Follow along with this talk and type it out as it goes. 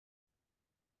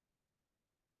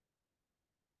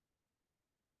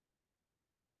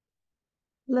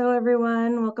Hello,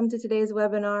 everyone. Welcome to today's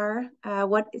webinar,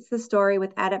 What is the Story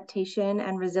with Adaptation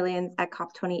and Resilience at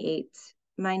COP28?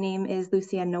 My name is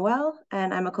Lucienne Noel,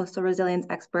 and I'm a coastal resilience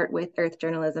expert with Earth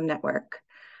Journalism Network.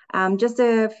 Just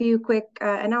a few quick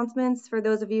announcements for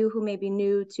those of you who may be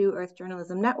new to Earth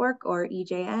Journalism Network, or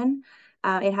EJN.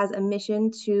 It has a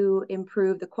mission to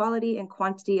improve the quality and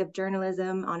quantity of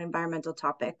journalism on environmental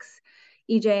topics.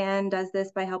 EJN does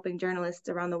this by helping journalists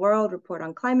around the world report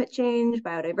on climate change,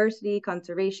 biodiversity,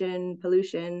 conservation,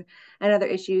 pollution, and other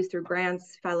issues through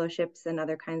grants, fellowships, and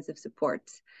other kinds of support.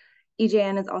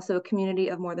 EJN is also a community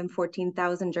of more than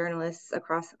 14,000 journalists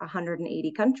across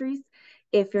 180 countries.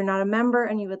 If you're not a member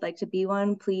and you would like to be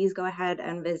one, please go ahead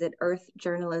and visit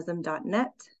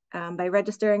earthjournalism.net. By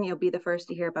registering, you'll be the first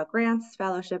to hear about grants,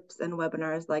 fellowships, and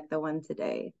webinars like the one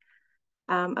today.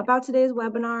 About today's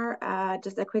webinar,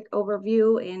 just a quick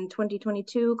overview. In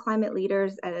 2022, climate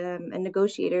leaders and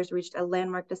negotiators reached a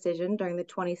landmark decision during the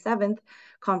 27th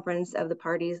conference of the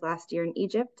parties last year in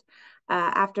Egypt.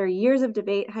 After years of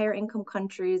debate, higher income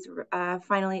countries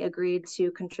finally agreed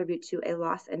to contribute to a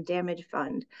loss and damage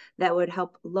fund that would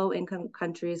help low income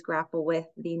countries grapple with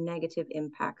the negative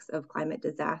impacts of climate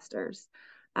disasters.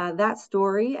 That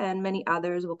story and many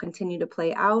others will continue to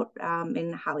play out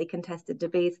in highly contested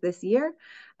debates this year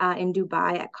in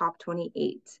Dubai at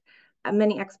COP28.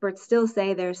 Many experts still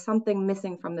say there's something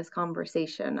missing from this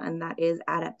conversation, and that is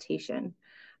adaptation.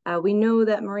 We know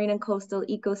that marine and coastal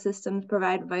ecosystems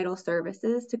provide vital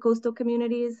services to coastal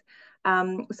communities.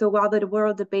 So while the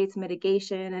world debates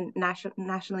mitigation and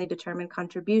nationally determined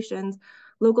contributions,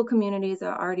 local communities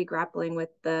are already grappling with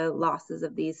the losses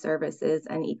of these services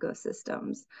and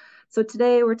ecosystems. So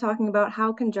today we're talking about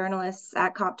how can journalists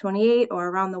at COP28 or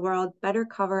around the world better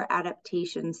cover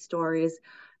adaptation stories,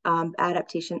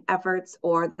 adaptation efforts,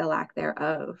 or the lack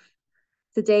thereof.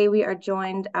 Today we are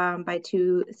joined by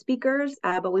two speakers,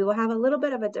 but we will have a little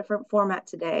bit of a different format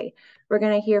today. We're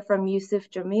going to hear from Yusuf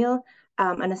Jamil,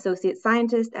 an associate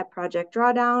scientist at Project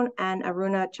Drawdown, and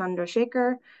Aruna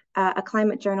Chandrasekhar, a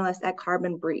climate journalist at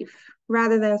Carbon Brief.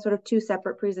 Rather than sort of two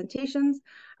separate presentations,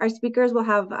 our speakers will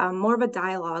have more of a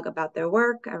dialogue about their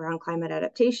work around climate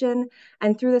adaptation.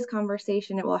 And through this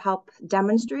conversation, it will help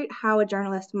demonstrate how a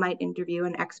journalist might interview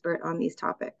an expert on these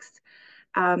topics.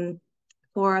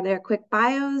 For their quick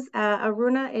bios,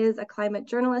 Aruna is a climate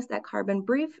journalist at Carbon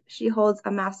Brief. She holds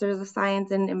a Master's of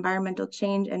Science in Environmental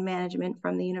Change and Management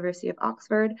from the University of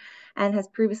Oxford and has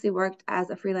previously worked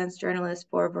as a freelance journalist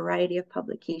for a variety of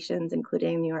publications,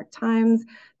 including New York Times,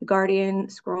 The Guardian,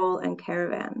 Scroll, and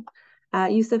Caravan.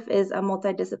 Yusuf is a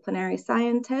multidisciplinary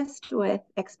scientist with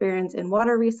experience in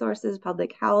water resources,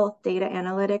 public health, data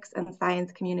analytics, and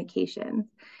science communications.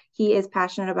 He is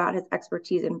passionate about his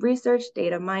expertise in research,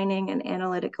 data mining, and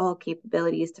analytical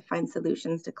capabilities to find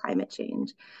solutions to climate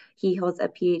change. He holds a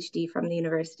PhD from the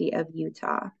University of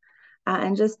Utah.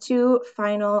 And just two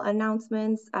final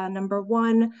announcements. Number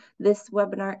one, this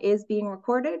webinar is being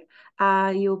recorded.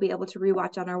 You'll be able to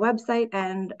rewatch on our website,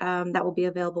 and that will be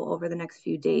available over the next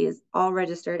few days. All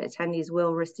registered attendees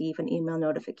will receive an email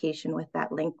notification with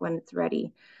that link when it's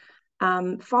ready.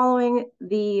 Following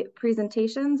the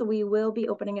presentations, we will be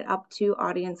opening it up to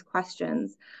audience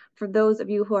questions. For those of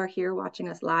you who are here watching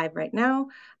us live right now,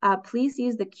 please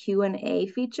use the Q&A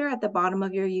feature at the bottom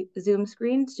of your Zoom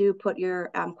screen to put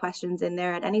your questions in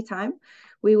there at any time.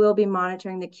 We will be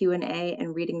monitoring the Q&A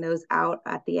and reading those out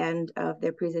at the end of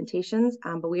their presentations,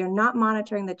 but we are not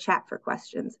monitoring the chat for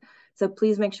questions. So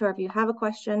please make sure if you have a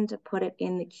question to put it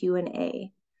in the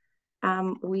Q&A.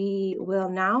 We will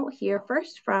now hear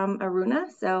first from Aruna.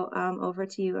 So over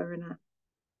to you, Aruna.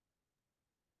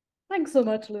 Thanks so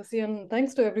much, Lucy, and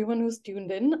thanks to everyone who's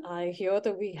tuned in. I hear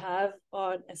that we have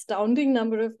an astounding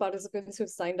number of participants who've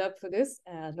signed up for this,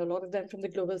 and a lot of them from the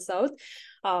Global South.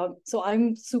 So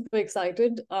I'm super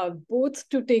excited, both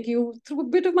to take you through a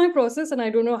bit of my process, and I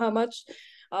don't know how much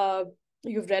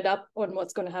you've read up on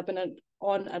what's going to happen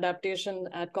on adaptation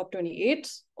at COP28,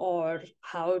 or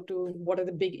what are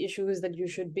the big issues that you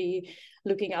should be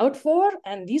looking out for.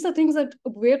 And these are things that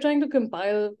we're trying to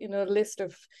compile in a list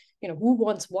of, who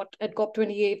wants what at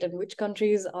COP28 and which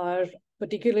countries are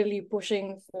particularly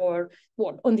pushing for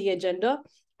what on the agenda.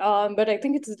 But I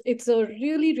think it's a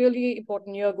really, really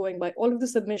important year going by all of the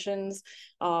submissions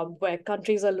where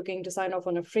countries are looking to sign off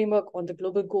on a framework on the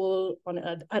global goal on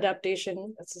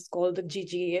adaptation. This is called the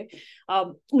GGA.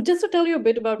 Just to tell you a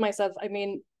bit about myself, I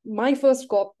mean, my first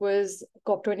COP was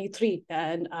COP23,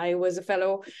 and I was a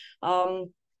fellow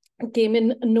came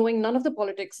in knowing none of the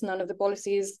politics, none of the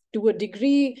policies, to a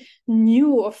degree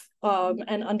knew of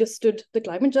and understood the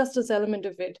climate justice element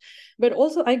of it. But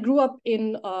also I grew up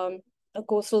in a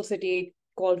coastal city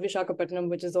called Vishakhapatnam,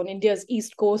 which is on India's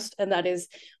east coast, and that is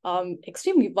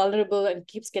extremely vulnerable and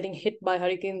keeps getting hit by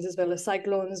hurricanes as well as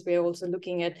cyclones. We're also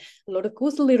looking at a lot of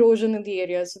coastal erosion in the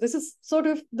area. So this is sort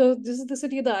of the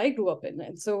city that I grew up in.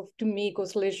 And so to me,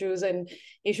 coastal issues and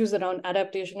issues around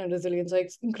adaptation and resilience are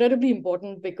incredibly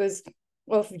important because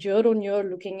of year on year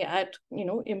looking at,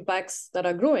 impacts that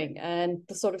are growing and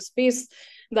the sort of space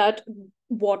that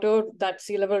water, that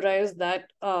sea level rise, that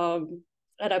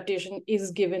adaptation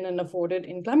is given and afforded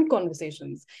in climate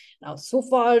conversations. Now, so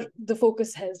far, the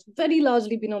focus has very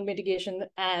largely been on mitigation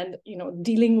and,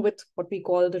 dealing with what we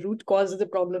call the root cause of the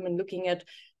problem and looking at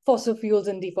fossil fuels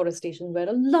and deforestation, where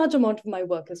a large amount of my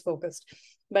work is focused.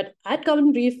 But at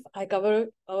Carbon Brief, I cover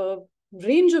a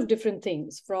range of different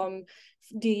things, from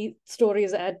the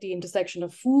stories at the intersection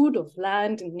of food, of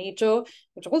land, and nature,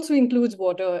 which also includes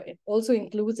water. It also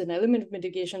includes an element of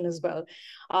mitigation as well.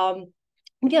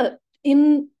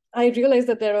 I realized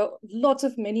that there are lots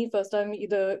of many first-time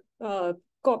either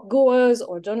COP goers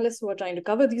or journalists who are trying to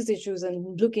cover these issues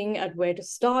and looking at where to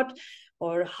start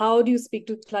or how do you speak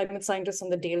to climate scientists on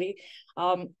the daily.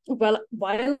 Well,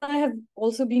 while I have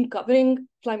also been covering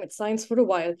climate science for a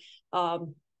while,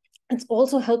 it's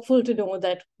also helpful to know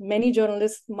that many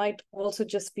journalists might also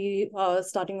just be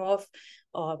starting off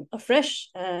afresh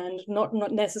and not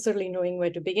necessarily knowing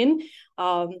where to begin.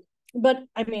 But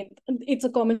I mean, it's a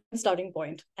common starting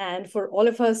point. And for all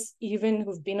of us, even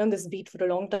who've been on this beat for a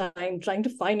long time, trying to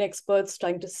find experts,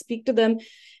 trying to speak to them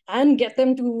and get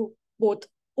them to both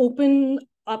open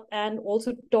up and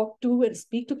also talk to and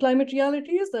speak to climate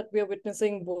realities that we are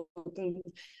witnessing both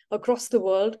across the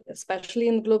world, especially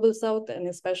in the global south and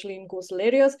especially in coastal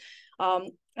areas,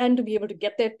 and to be able to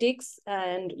get their takes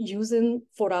and use them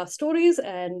for our stories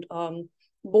and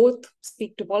both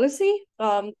speak to policy.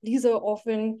 These are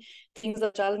often things that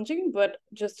are challenging, but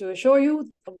just to assure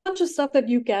you, a bunch of stuff that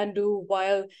you can do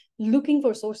while looking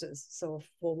for sources. So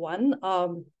for one,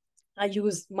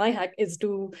 my hack is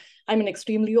I'm an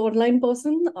extremely online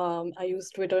person. I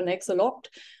use Twitter and X a lot.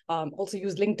 Also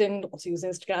use LinkedIn, also use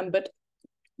Instagram, but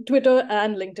Twitter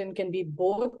and LinkedIn can be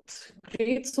both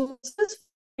great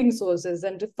sources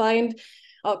and to find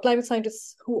climate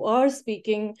scientists who are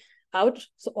speaking out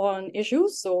on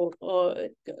issues. So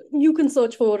you can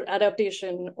search for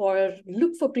adaptation or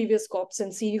look for previous COPs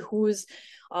and see who's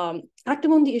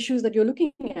active on the issues that you're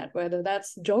looking at, whether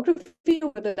that's geography,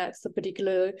 or whether that's the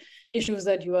particular issues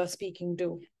that you are speaking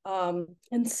to,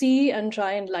 and see and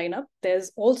try and line up.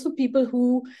 There's also people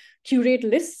who curate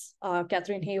lists.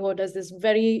 Catherine Hayhoe does this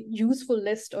very useful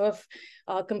list of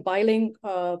compiling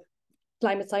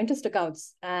climate scientist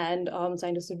accounts and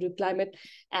scientists who do climate.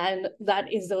 And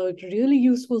that is a really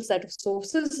useful set of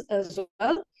sources as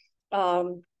well.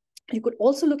 You could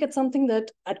also look at something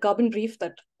that at Carbon Brief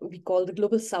that we call the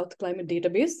Global South Climate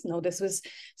Database. Now, this was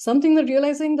something that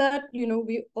realizing that,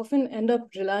 we often end up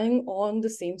relying on the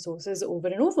same sources over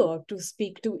and over to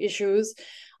speak to issues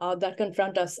that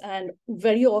confront us. And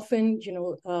very often,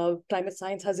 climate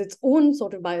science has its own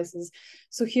sort of biases.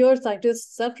 So here,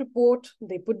 scientists self-report,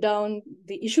 they put down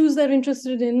the issues they're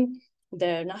interested in,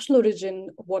 their national origin,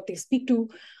 what they speak to,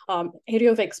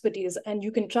 area of expertise, and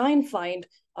you can try and find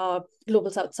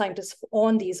global South scientists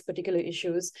on these particular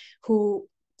issues who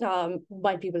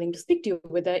might be willing to speak to you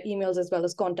with their emails as well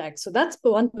as contacts. So that's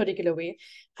one particular way.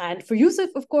 And for Yusuf,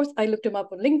 of course, I looked him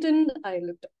up on LinkedIn. I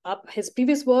looked up his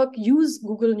previous work, use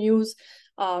Google News,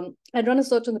 and run a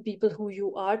search on the people who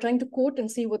you are trying to quote and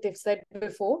see what they've said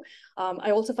before. I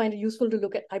also find it useful to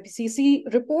look at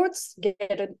IPCC reports, get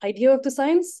an idea of the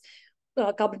science.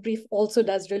 Carbon Brief also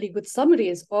does really good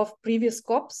summaries of previous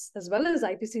COPs as well as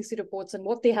IPCC reports and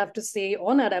what they have to say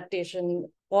on adaptation,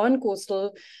 on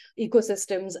coastal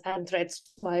ecosystems and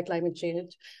threats via climate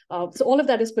change. So all of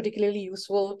that is particularly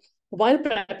useful while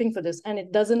prepping for this. And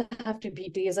it doesn't have to be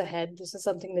days ahead. This is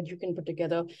something that you can put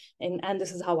together. And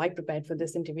this is how I prepared for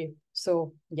this interview.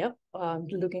 So yeah,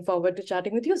 looking forward to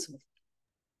chatting with you soon.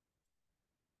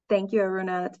 Thank you,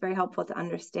 Aruna. That's very helpful to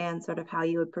understand sort of how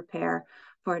you would prepare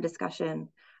for a discussion.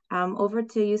 Over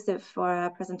to Yusuf for a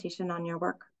presentation on your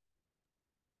work.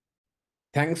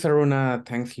 Thanks, Aruna.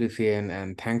 Thanks, Lucien.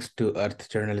 And thanks to Earth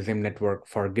Journalism Network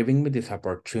for giving me this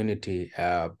opportunity.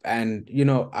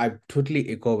 I totally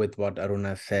echo with what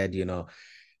Aruna said.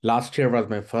 Last year was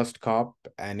my first COP.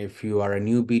 And if you are a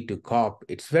newbie to COP,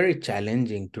 it's very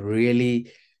challenging to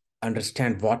really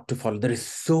understand what to follow. There is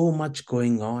so much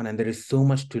going on and there is so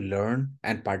much to learn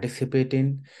and participate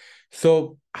in.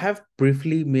 So I have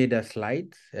briefly made a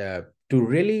slide to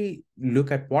really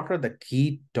look at what are the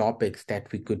key topics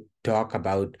that we could talk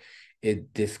about in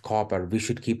this COP, or we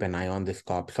should keep an eye on this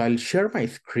COP. So I'll share my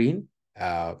screen.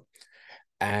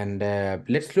 And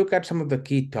let's look at some of the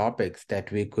key topics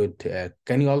that we could.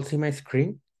 Can you all see my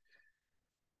screen?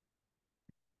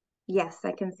 Yes,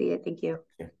 I can see it. Thank you.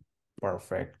 Okay,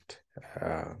 perfect.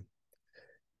 Uh,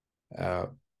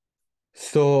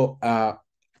 so,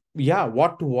 yeah,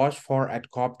 what to watch for at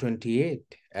COP28?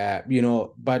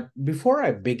 But before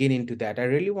I begin into that, I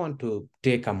really want to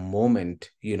take a moment,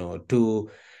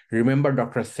 to remember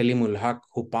Dr. Salimul Haq,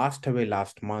 who passed away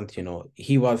last month.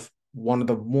 He was one of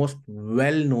the most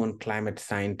well-known climate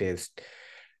scientists,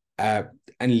 uh,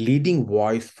 and leading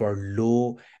voice for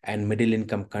low and middle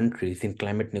income countries in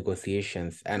climate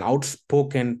negotiations, an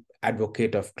outspoken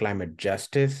advocate of climate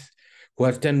justice who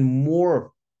has done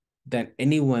more than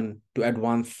anyone to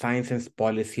advance science and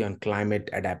policy on climate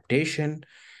adaptation,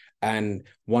 and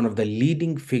one of the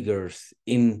leading figures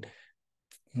in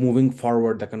moving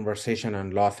forward the conversation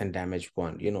on loss and damage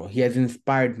fund. He has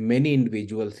inspired many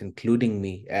individuals, including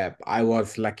me. I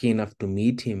was lucky enough to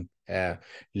meet him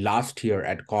last year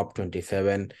at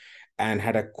COP27 and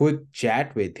had a quick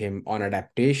chat with him on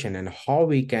adaptation and how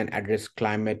we can address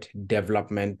climate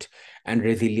development and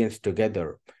resilience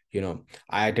together.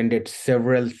 I attended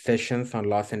several sessions on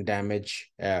loss and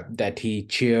damage that he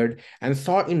chaired and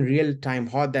saw in real time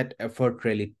how that effort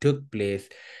really took place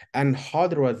and how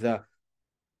there was a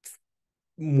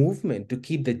movement to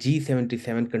keep the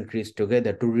G77 countries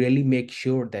together to really make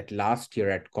sure that last year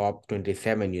at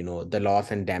COP27, the loss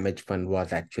and damage fund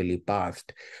was actually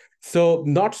passed. So,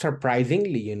 not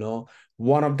surprisingly,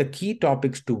 one of the key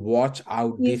topics to watch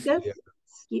out this year.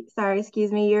 Sorry,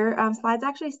 excuse me. Your slides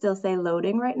actually still say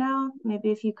loading right now.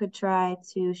 Maybe if you could try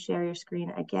to share your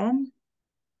screen again.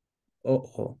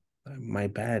 Oh, my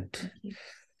bad. Thank you.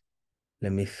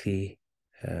 Let me see.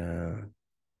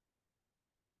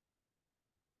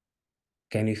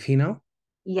 Can you see now?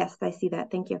 Yes, I see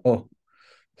that. Thank you. Oh,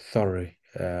 sorry.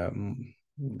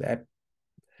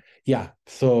 Yeah,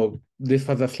 so this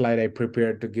was a slide I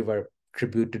prepared to give a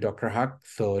tribute to Dr. Huck.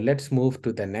 So let's move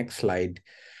to the next slide.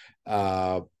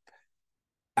 And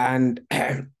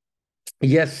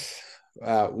yes,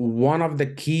 one of the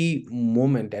key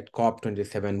moment at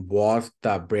COP27 was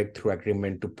the breakthrough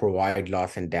agreement to provide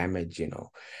loss and damage,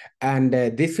 and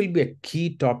this will be a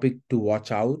key topic to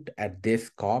watch out at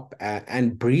this COP.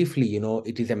 And briefly,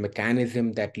 it is a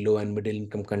mechanism that low and middle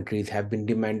income countries have been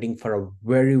demanding for a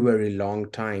very, very long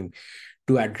time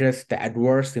to address the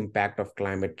adverse impact of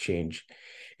climate change.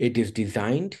 It is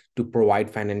designed to provide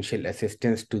financial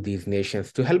assistance to these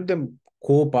nations to help them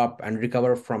cope up and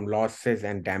recover from losses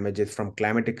and damages from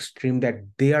climate extreme that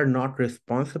they are not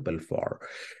responsible for.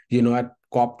 At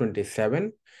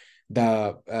COP27,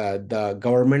 the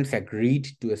governments agreed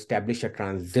to establish a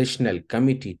transitional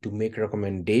committee to make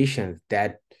recommendations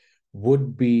that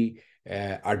would be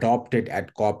adopted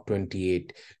at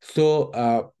COP28.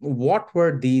 So, what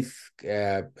were these?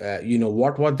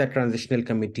 What was the transitional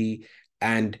committee,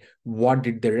 and what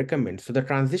did they recommend? So, the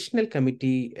transitional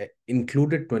committee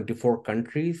included 24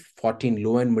 countries, 14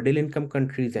 low and middle income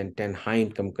countries, and 10 high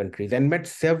income countries, and met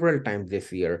several times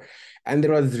this year. And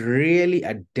there was really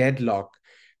a deadlock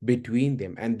between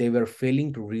them, and they were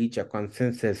failing to reach a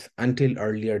consensus until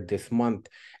earlier this month.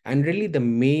 And really, the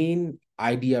main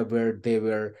idea where they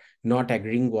were not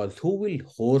agreeing was who will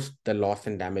host the loss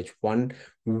and damage fund,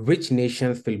 which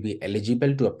nations will be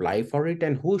eligible to apply for it,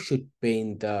 and who should pay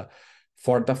in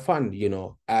for the fund.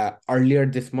 Earlier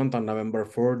this month on November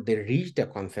 4th, they reached a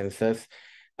consensus.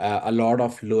 A lot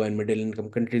of low and middle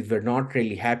income countries were not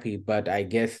really happy, but I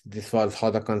guess this was how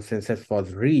the consensus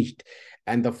was reached.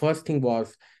 And the first thing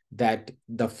was that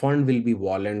the fund will be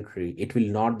voluntary, it will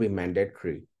not be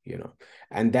mandatory.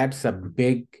 And that's a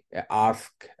big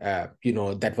ask,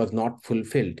 that was not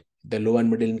fulfilled. The low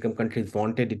and middle income countries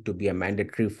wanted it to be a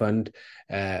mandatory fund,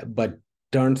 but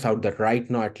turns out that right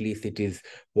now, at least, it is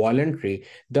voluntary.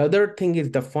 The other thing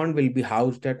is the fund will be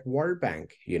housed at World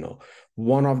Bank.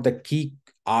 One of the key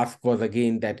ask was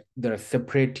again that there is a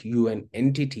separate UN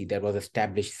entity that was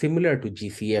established similar to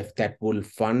GCF that will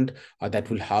fund or that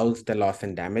will house the loss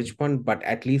and damage fund, but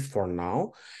at least for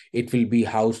now, it will be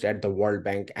housed at the World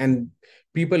Bank. And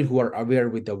people who are aware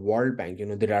with the World Bank,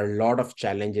 there are a lot of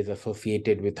challenges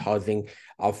associated with housing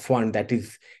a fund that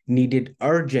is needed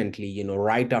urgently,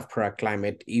 right after a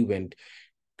climate event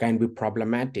can be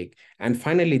problematic. And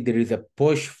finally, there is a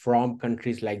push from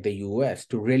countries like the US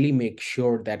to really make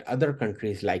sure that other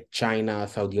countries like China,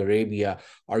 Saudi Arabia,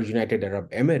 or United Arab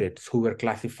Emirates, who were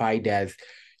classified as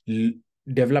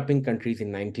developing countries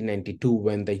in 1992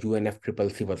 when the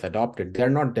UNFCCC was adopted,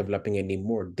 they're not developing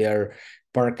anymore. Their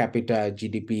per capita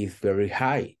GDP is very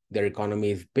high. Their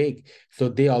economy is big. So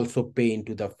they also pay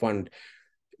into the fund.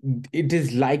 it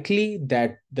is likely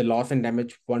that the loss and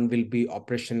damage fund will be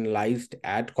operationalized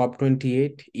at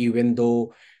COP28, even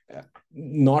though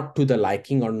not to the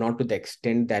liking or not to the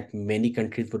extent that many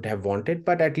countries would have wanted,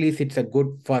 but at least it's a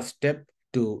good first step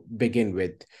to begin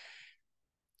with.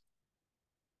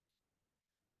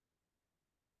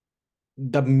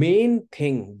 The main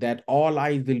thing that all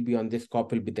eyes will be on this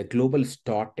COP will be the global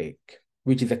stocktake,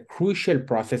 which is a crucial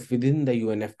process within the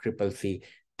UNFCCC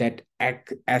that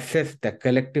assess the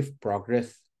collective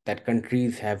progress that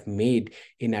countries have made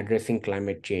in addressing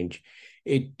climate change.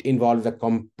 It involves a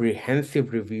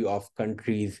comprehensive review of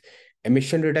countries'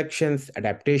 emission reductions,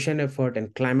 adaptation effort,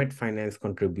 and climate finance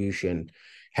contribution,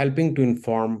 helping to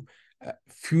inform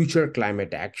future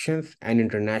climate actions and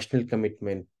international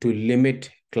commitment to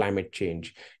limit climate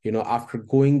change. After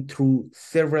going through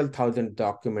several thousand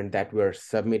documents that were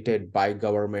submitted by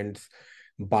governments,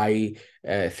 by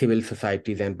civil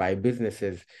societies, and by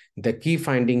businesses, the key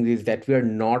findings is that we are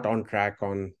not on track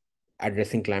on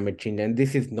addressing climate change. And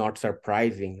this is not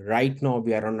surprising. Right now,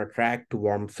 we are on a track to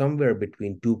warm somewhere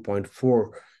between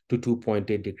 2.4 to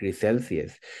 2.8 degrees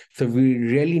Celsius. So we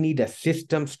really need a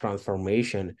systems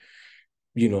transformation,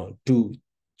 to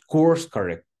course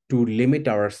correct, to limit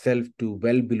ourselves to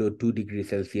well below 2 degrees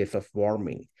Celsius of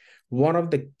warming. One of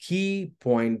the key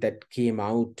points that came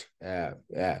out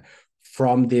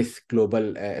from this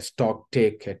global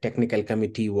stocktake technical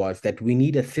committee was that we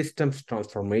need a systems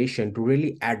transformation to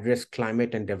really address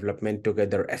climate and development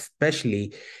together,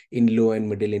 especially in low and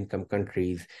middle income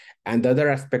countries. And the other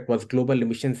aspect was global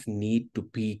emissions need to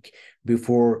peak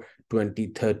before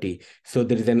 2030. So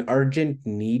there is an urgent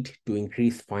need to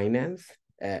increase finance,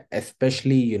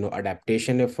 especially,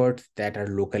 adaptation efforts that are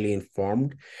locally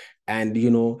informed, and,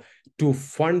 to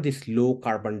fund this low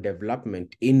carbon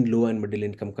development in low and middle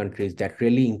income countries that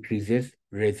really increases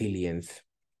resilience.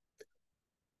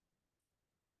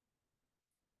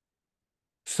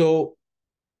 So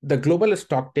the global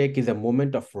stocktake is a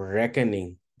moment of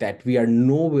reckoning that we are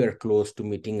nowhere close to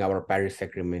meeting our Paris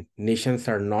Agreement. Nations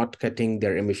are not cutting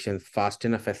their emissions fast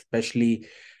enough, especially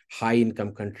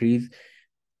high-income countries.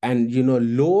 And,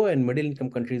 low and middle-income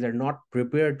countries are not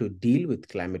prepared to deal with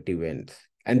climate events,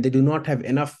 and they do not have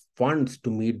enough funds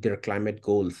to meet their climate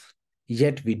goals.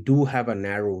 Yet we do have a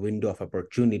narrow window of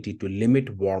opportunity to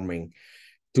limit warming,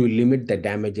 to limit the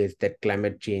damages that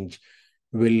climate change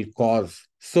will cause.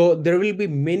 So there will be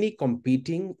many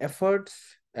competing efforts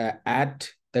at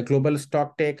the global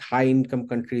stocktake. High-income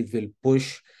countries will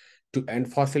push to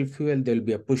end fossil fuel. There will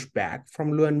be a pushback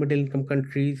from low and middle-income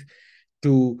countries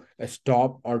to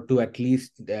stop or to at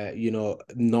least,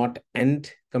 not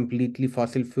end completely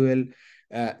fossil fuel.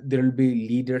 There will be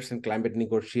leaders in climate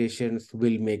negotiations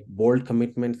will make bold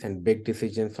commitments and big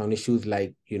decisions on issues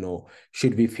like,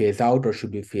 should we phase out or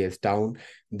should we phase down?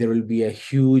 There will be a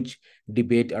huge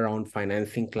debate around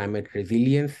financing climate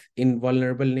resilience in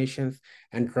vulnerable nations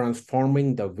and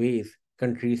transforming the ways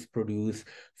countries produce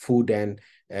food and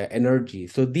energy.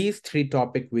 So these three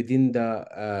topics within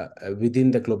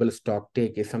the global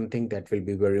stocktake is something that will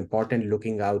be very important,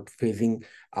 looking out, phasing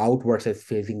out versus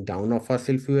phasing down of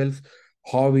fossil fuels,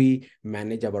 how we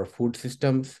manage our food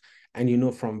systems,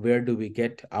 and from where do we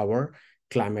get our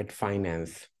climate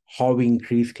finance, how we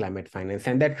increase climate finance.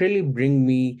 And that really bring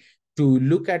me to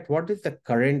look at what is the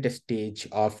current stage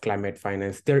of climate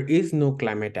finance. There is no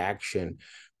climate action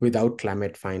without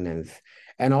climate finance.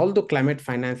 And although climate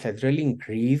finance has really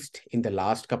increased in the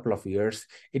last couple of years,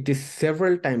 it is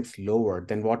several times lower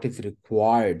than what is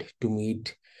required to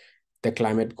meet the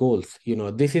climate goals.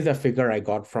 This is a figure I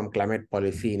got from Climate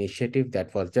Policy Initiative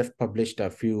that was just published a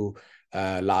few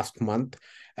last month.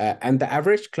 And the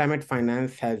average climate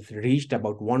finance has reached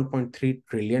about $1.3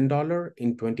 trillion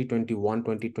in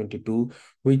 2021-2022,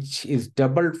 which is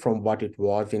doubled from what it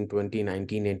was in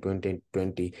 2019 and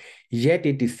 2020. Yet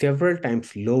it is several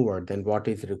times lower than what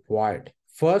is required.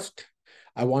 First,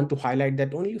 I want to highlight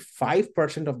that only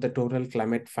 5% of the total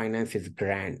climate finance is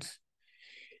grants.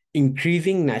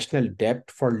 Increasing national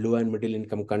debt for low and middle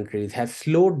income countries has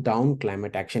slowed down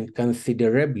climate action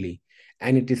considerably.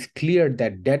 And it is clear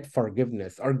that debt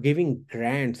forgiveness or giving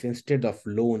grants instead of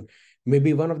loan may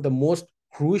be one of the most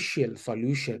crucial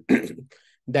solutions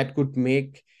that could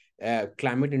make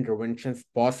climate interventions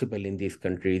possible in these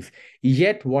countries.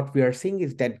 Yet what we are seeing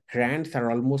is that grants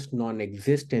are almost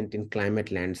non-existent in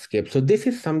climate landscape. So this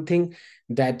is something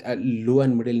that low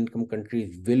and middle income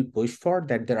countries will push for,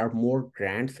 that there are more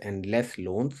grants and less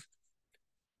loans.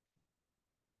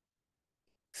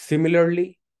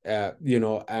 Similarly,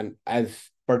 and as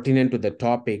pertinent to the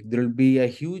topic, there will be a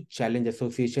huge challenge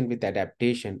association with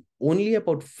adaptation. Only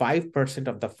about 5%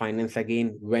 of the finance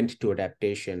again went to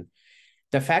adaptation.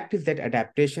 The fact is that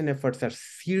adaptation efforts are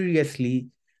seriously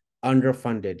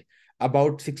underfunded.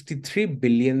 About $63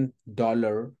 billion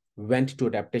went to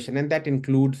adaptation, and that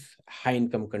includes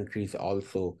high-income countries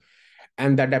also.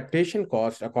 And the adaptation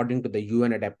cost, according to the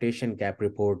UN Adaptation Gap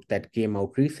report that came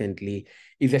out recently,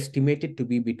 is estimated to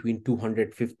be between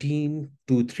 215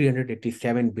 to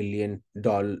 387 billion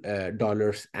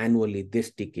dollars annually this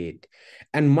decade.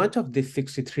 And much of this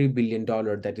 $63 billion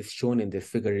that is shown in this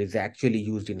figure is actually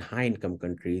used in high-income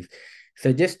countries,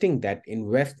 suggesting that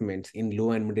investments in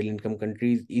low and middle income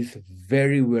countries is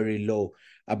very, very low,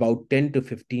 about 10 to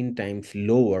 15 times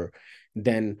lower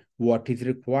than what is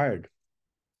required.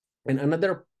 And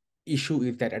another issue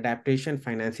is that adaptation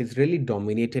finance is really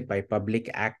dominated by public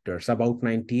actors. About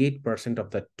 98% of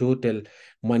the total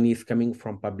money is coming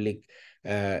from public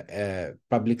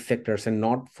sectors and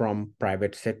not from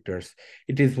private sectors.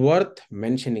 It is worth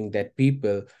mentioning that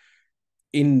people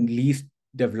in least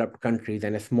developed countries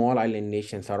and small island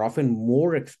nations are often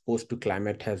more exposed to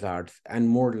climate hazards and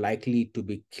more likely to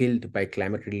be killed by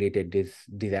climate-related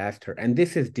disaster. And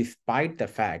this is despite the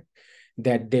fact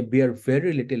that they bear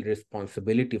very little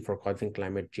responsibility for causing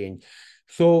climate change.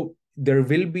 So there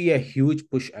will be a huge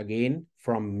push again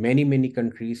from many, many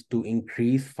countries to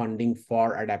increase funding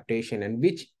for adaptation, and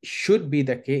which should be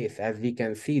the case, as we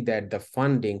can see that the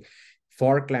funding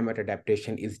for climate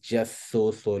adaptation is just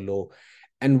so low.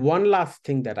 And one last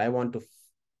thing that I want to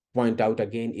point out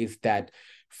again is that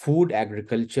food,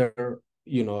 agriculture,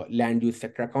 land use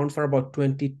sector accounts for about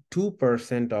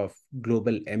 22% of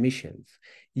global emissions.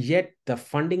 Yet the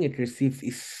funding it receives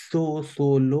is so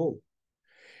low.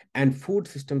 And food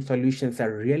system solutions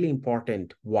are really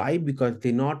important. Why? Because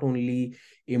they not only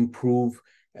improve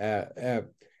uh, uh,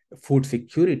 food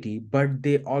security, but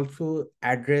they also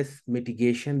address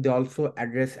mitigation, they also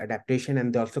address adaptation,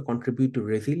 and they also contribute to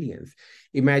resilience.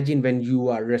 Imagine when you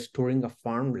are restoring a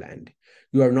farmland,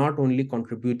 you are not only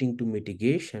contributing to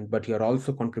mitigation, but you're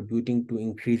also contributing to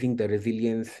increasing the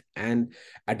resilience and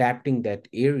adapting that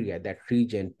area, that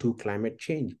region to climate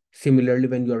change. Similarly,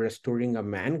 when you're restoring a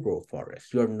mangrove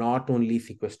forest, you're not only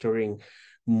sequestering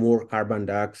more carbon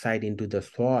dioxide into the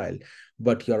soil,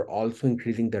 but you're also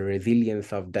increasing the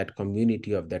resilience of that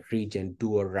community, of that region,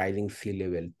 to a rising sea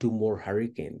level, to more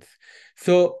hurricanes.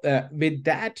 So with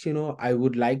that, I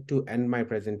would like to end my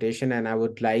presentation, and I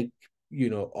would like,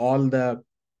 all the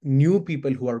new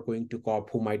people who are going to COP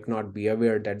who might not be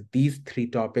aware that these three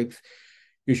topics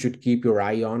you should keep your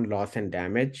eye on: loss and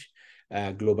damage,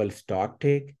 global stock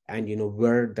take, and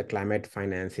where the climate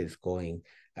finance is going.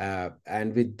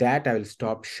 And with that, I will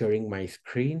stop sharing my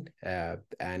screen,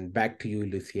 and back to you,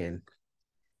 Lucienne.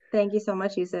 Thank you so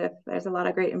much, Yusuf. There's a lot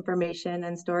of great information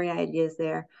and story ideas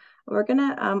there. We're going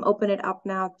to open it up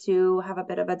now to have a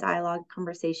bit of a dialogue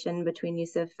conversation between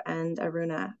Yusuf and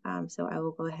Aruna. So I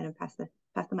will go ahead and pass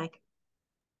the mic.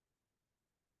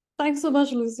 Thanks so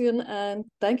much, Lucian, and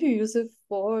thank you, Yusuf,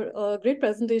 for a great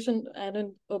presentation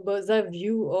and a bird's-eye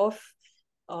view of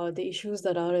the issues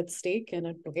that are at stake and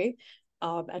at play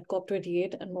at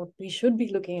COP28 and what we should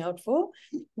be looking out for.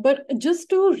 But just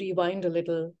to rewind a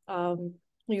little,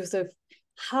 Yusuf,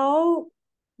 how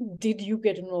did you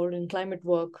get involved in climate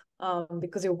work?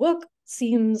 Because your work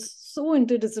seems so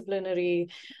interdisciplinary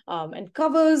and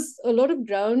covers a lot of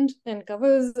ground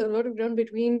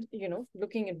between,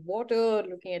 looking at water,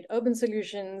 looking at urban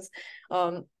solutions.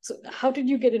 So how did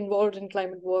you get involved in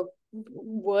climate work?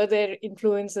 Were there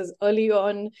influences early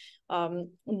on?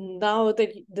 Now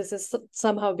that this has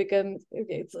somehow become,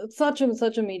 it's such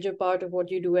a major part of what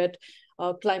you do at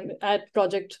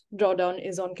Project Drawdown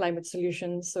is on climate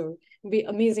solutions. So it'd be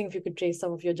amazing if you could trace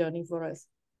some of your journey for us.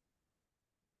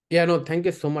 Yeah, no, thank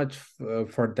you so much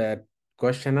for that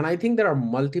question. And I think there are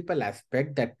multiple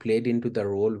aspects that played into the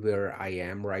role where I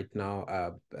am right now.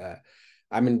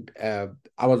 I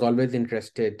was always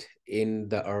interested in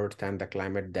the earth and the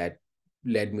climate. That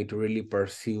led me to really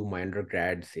pursue my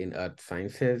undergrads in earth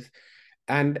sciences.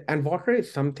 And water is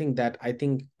something that I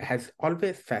think has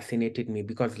always fascinated me,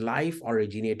 because life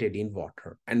originated in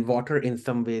water, and water in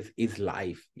some ways is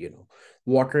life.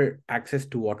 Water, access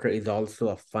to water is also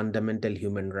a fundamental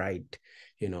human right.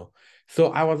 So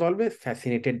I was always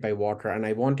fascinated by water, and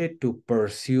I wanted to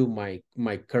pursue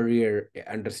my career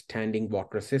understanding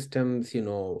water systems,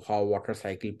 how water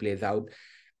cycle plays out.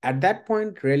 At that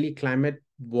point, really, climate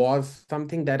was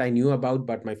something that I knew about,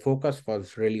 but my focus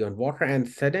was really on water. And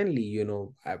suddenly,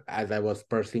 as I was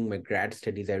pursuing my grad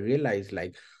studies, I realized,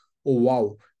 like, oh,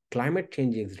 wow, climate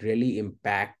change is really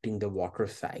impacting the water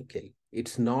cycle.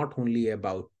 It's not only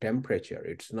about temperature,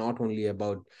 it's not only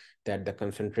about that the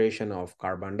concentration of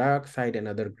carbon dioxide and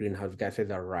other greenhouse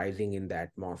gases are rising in the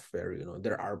atmosphere.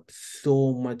 There are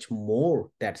so much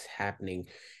more that's happening.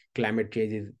 Climate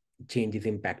change is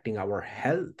impacting our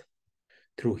health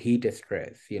through heat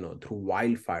stress, through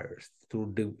wildfires,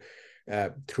 through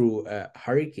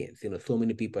hurricanes. So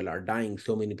many people are dying,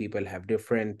 so many people have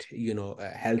different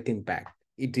health impact.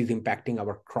 It is impacting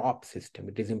our crop system,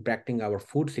 it is impacting our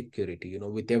food security.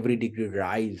 With every degree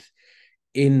rise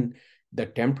in the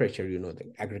temperature,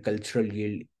 the agricultural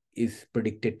yield is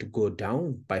predicted to go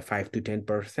down by 5 to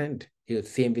 10%.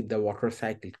 Same with the water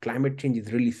cycle. Climate change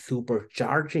is really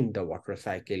supercharging the water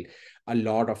cycle. A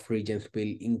lot of regions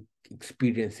will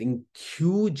experiencing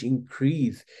huge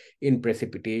increase in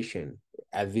precipitation,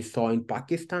 as we saw in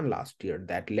Pakistan last year.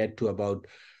 That led to about,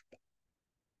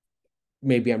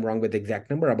 maybe I'm wrong with the exact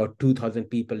number, about 2,000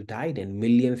 people died and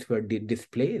millions were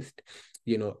displaced.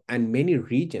 And many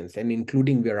regions, and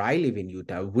including where I live in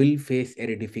Utah, will face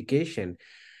acidification.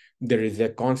 There is a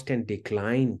constant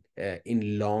decline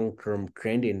in long-term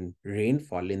trend in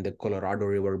rainfall in the Colorado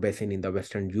River Basin in the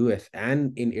Western US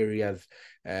and in areas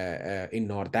in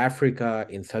North Africa,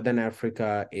 in Southern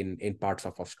Africa, in parts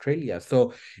of Australia.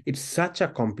 So it's such a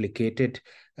complicated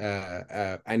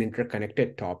and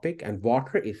interconnected topic, and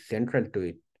water is central to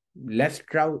it. Less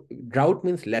drought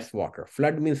means less water.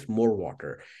 Flood means more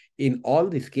water. In all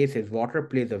these cases, water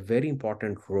plays a very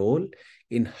important role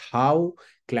in how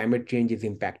climate change is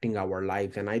impacting our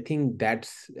lives. And I think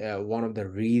that's one of the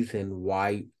reasons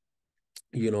why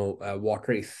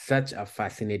water is such a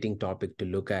fascinating topic to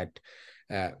look at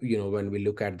when we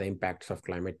look at the impacts of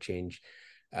climate change.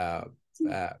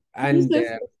 And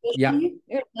yeah.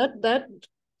 That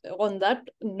on that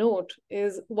note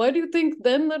is, why do you think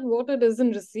then that water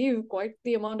doesn't receive quite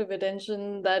the amount of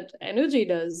attention that energy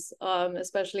does,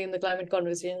 especially in the climate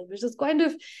conversation, which is kind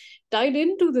of tied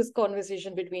into this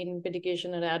conversation between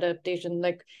mitigation and adaptation?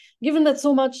 Like, given that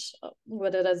so much,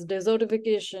 whether that's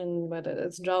desertification, whether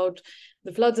it's drought,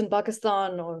 the floods in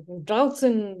Pakistan, or droughts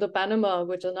in the Panama,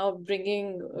 which are now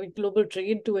bringing global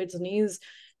trade to its knees,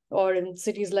 or in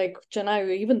cities like Chennai or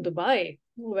even Dubai,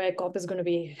 where COP is going to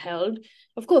be held.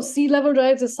 Of course, sea level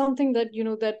rise is something that,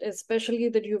 that especially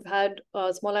that you've had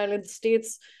small island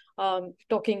states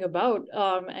talking about,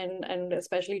 and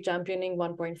especially championing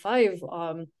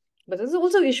 1.5. But there's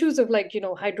also issues of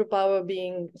hydropower,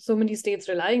 being so many states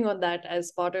relying on that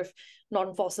as part of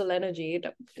non-fossil energy.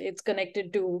 It's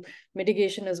connected to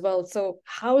mitigation as well. So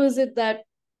how is it that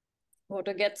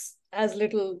water gets as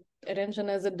little attention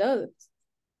as it does?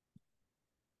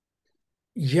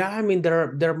 Yeah, I mean,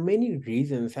 there are many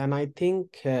reasons, and I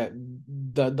think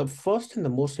the first and the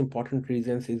most important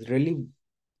reasons is really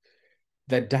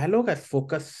the dialogue has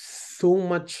focused so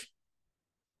much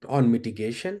on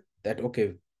mitigation that,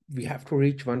 okay, we have to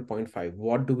reach 1.5.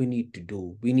 What do we need to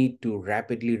do? We need to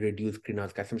rapidly reduce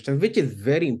greenhouse gas emissions, which is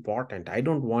very important. I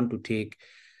don't want to take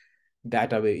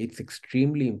that away. It's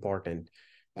extremely important.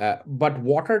 But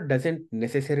water doesn't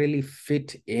necessarily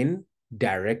fit in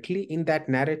directly in that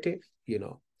narrative.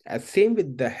 As same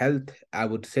with the health, I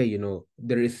would say,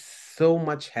 there is so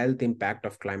much health impact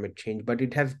of climate change, but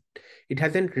it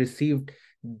hasn't received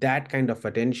that kind of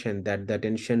attention that the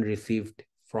attention received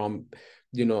from,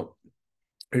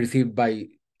 received by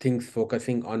things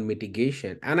focusing on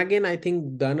mitigation. And again, I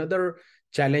think the another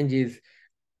challenge is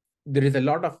there is a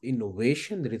lot of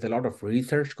innovation, there is a lot of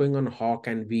research going on. How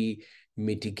can we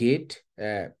mitigate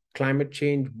climate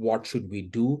change? What should we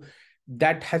do?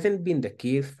 That hasn't been the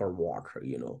case for water.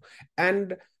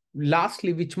 And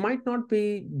lastly, which might not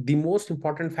be the most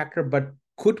important factor, but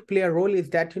could play a role, is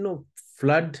that,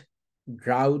 flood,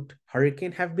 drought,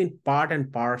 hurricane have been part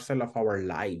and parcel of our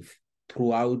life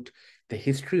throughout the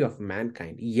history of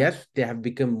mankind. Yes, they have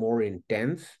become more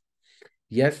intense.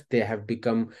 Yes, they have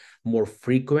become more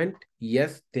frequent.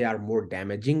 Yes, they are more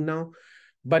damaging now.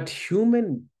 But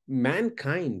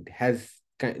mankind has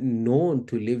known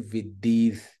to live with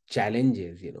these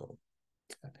challenges.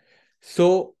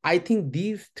 So I think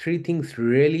these three things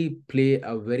really play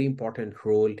a very important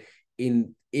role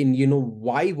in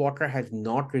why water has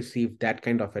not received that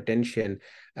kind of attention.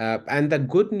 And the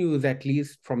good news, at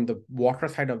least from the water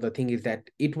side of the thing, is that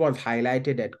it was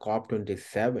highlighted at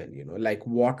COP27. Like,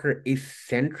 water is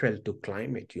central to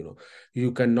climate.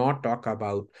 You cannot talk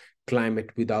about climate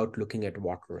without looking at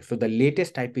water. So the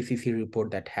latest IPCC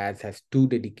report that has two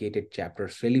dedicated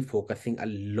chapters really focusing a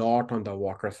lot on the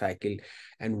water cycle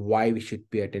and why we should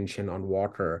pay attention on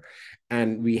water.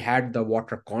 And we had the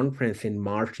water conference in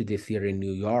March this year in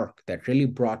New York that really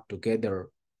brought together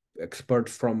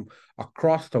experts from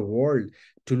across the world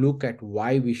to look at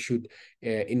why we should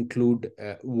include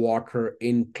water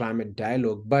in climate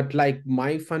dialogue. But like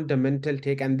my fundamental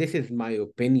take, and this is my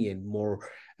opinion more,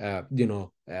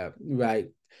 why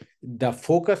the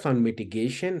focus on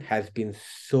mitigation has been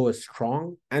so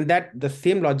strong, and that the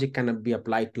same logic can be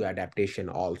applied to adaptation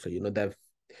also. The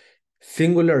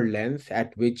singular lens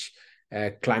at which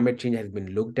climate change has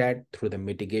been looked at through the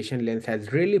mitigation lens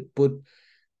has really put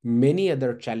many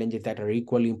other challenges that are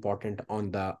equally important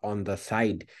on the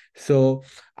side. So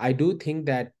I do think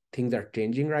that things are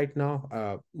changing right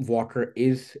now. Water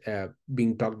is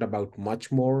being talked about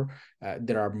much more.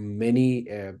 There are many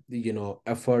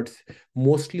efforts,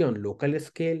 mostly on local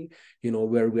scale,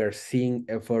 where we are seeing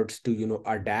efforts to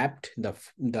adapt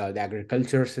the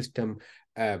agriculture system,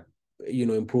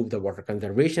 improve the water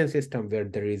conservation system, where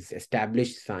there is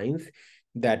established science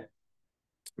that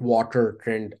water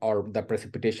trend or the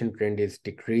precipitation trend is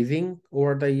decreasing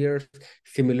over the years.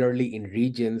 Similarly, in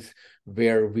regions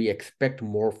where we expect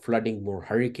more flooding, more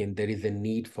hurricane, there is a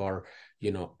need for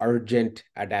urgent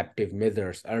adaptive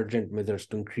measures, urgent measures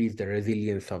to increase the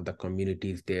resilience of the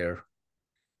communities there.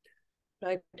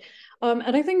 Right.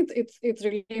 And I think it's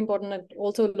really important that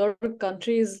also a lot of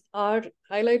countries are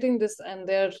highlighting this, and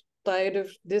they're tired of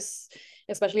this,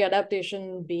 especially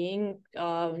adaptation being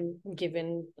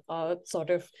given sort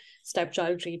of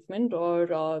stepchild treatment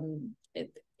or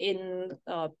in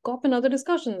COP and other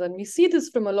discussions. And we see this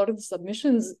from a lot of the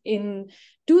submissions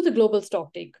to the global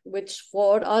stocktake, which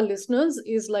for our listeners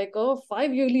is like a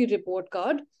 5-yearly report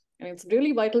card. And it's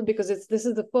really vital because this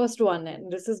is the first one,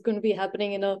 and this is going to be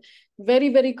happening in a very,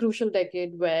 very crucial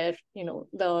decade where,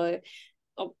 the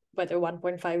whether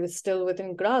 1.5 is still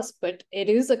within grasp, but it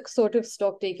is a sort of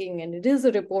stock taking, and it is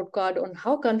a report card on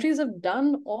how countries have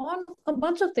done on a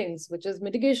bunch of things, which is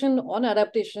mitigation, on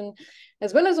adaptation,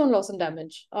 as well as on loss and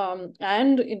damage,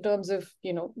 and in terms of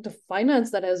the finance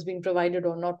that has been provided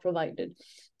or not provided.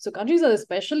 So countries are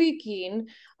especially keen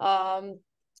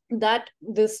that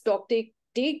this stock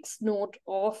takes note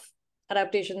of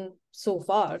adaptation so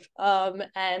far,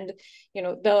 and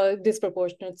the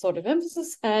disproportionate sort of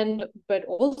emphasis, but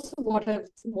also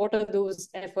what are those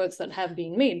efforts that have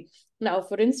been made. Now,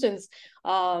 for instance,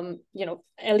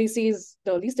 LDCs,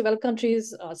 the least developed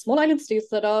countries, small island states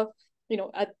that are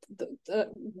at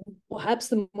perhaps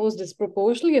the most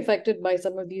disproportionately affected by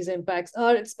some of these impacts,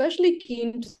 are especially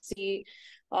keen to see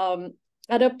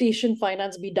adaptation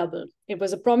finance be doubled. It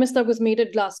was a promise that was made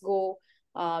at Glasgow.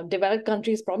 Developed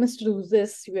countries promised to do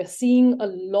this. We are seeing a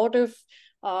lot of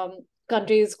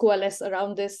countries coalesce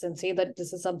around this and say that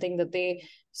this is something that they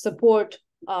support.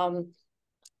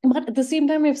 But at the same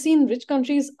time, I've seen rich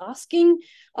countries asking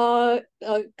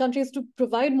countries to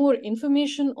provide more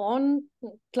information on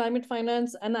climate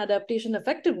finance and adaptation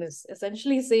effectiveness,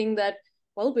 essentially saying that,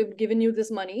 well, we've given you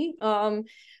this money.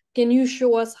 Can you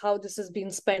show us how this has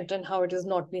been spent and how it has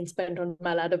not been spent on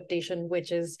maladaptation,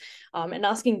 which is, and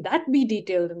asking that be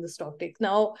detailed in the stock take.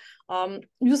 Now,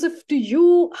 Yusuf, to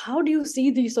you, how do you see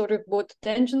these sort of both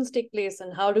tensions take place,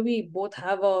 and how do we both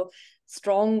have a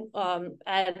strong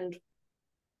and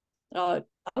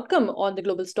outcome on the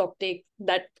global stock take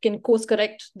that can course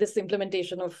correct this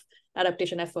implementation of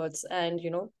adaptation efforts, and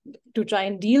to try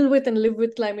and deal with and live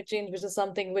with climate change, which is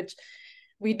something which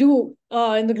we do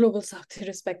in the global south,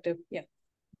 irrespective. Yeah.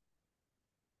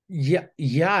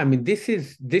 I mean, this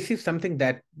is something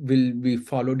that will be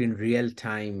followed in real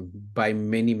time by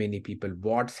many people.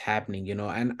 What's happening,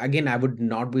 and again, I would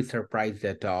not be surprised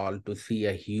at all to see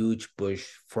a huge push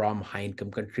from high-income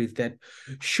countries that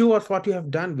show us what you have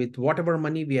done with whatever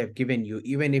money we have given you,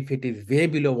 even if it is way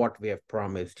below what we have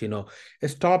promised.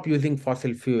 Stop using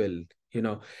fossil fuel.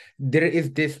 There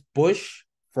is this push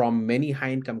from many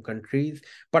high-income countries.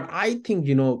 But I think,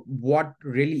 what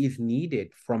really is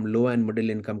needed from low and middle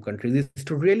income countries is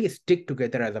to really stick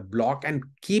together as a bloc and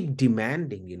keep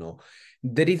demanding.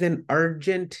 There is an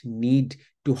urgent need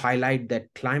to highlight that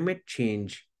climate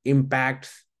change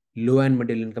impacts low and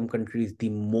middle income countries the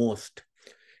most.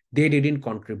 They didn't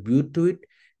contribute to it.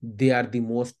 They are the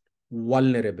most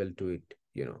vulnerable to it.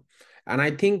 And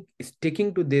I think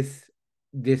sticking to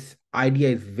this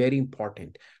idea is very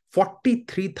important.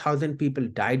 43,000 people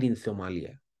died in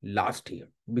Somalia last year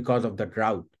because of the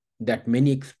drought that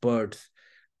many experts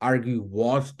argue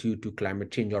was due to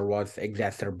climate change or was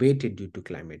exacerbated due to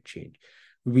climate change.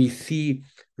 We see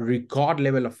record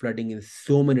level of flooding in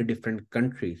so many different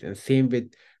countries, and same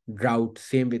with drought,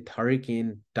 same with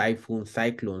hurricane, typhoon,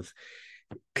 cyclones.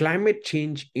 Climate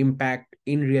change impact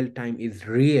in real time is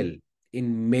real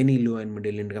in many low and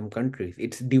middle income countries.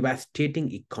 It's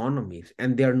devastating economies,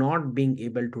 and they're not being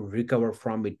able to recover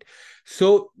from it.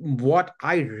 So what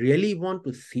I really want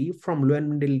to see from low and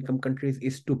middle income countries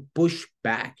is to push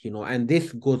back, and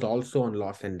this goes also on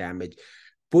loss and damage,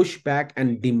 push back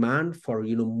and demand for,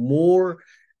 more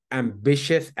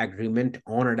ambitious agreement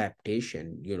on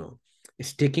adaptation,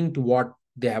 sticking to what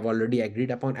they have already agreed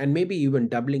upon, and maybe even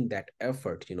doubling that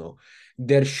effort.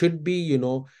 There should be,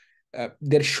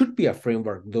 there should be a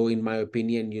framework, though, in my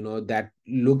opinion, that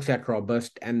looks at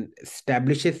robust and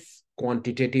establishes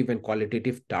quantitative and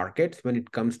qualitative targets when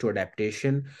it comes to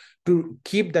adaptation, to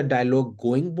keep the dialogue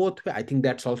going both way. I think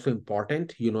that's also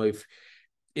important.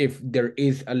 If there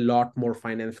is a lot more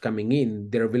finance coming in,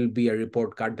 there will be a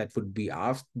report card that would be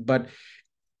asked. But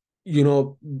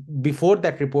before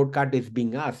that report card is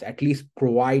being asked, at least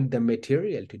provide the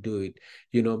material to do it.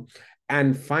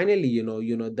 And finally,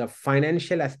 the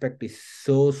financial aspect is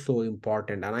so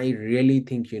important, and I really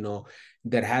think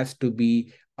there has to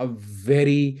be a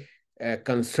very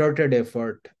concerted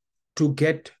effort to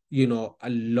get a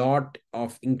lot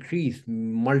of increase,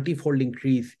 multifold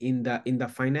increase in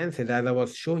the finances. As I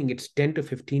was showing, it's 10 to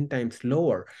 15 times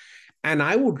lower, and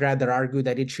I would rather argue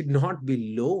that it should not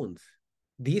be loans.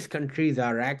 These countries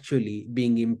are actually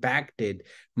being impacted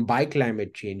by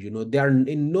climate change. They are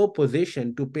in no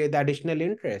position to pay the additional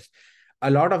interest.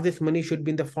 A lot of this money should be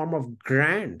in the form of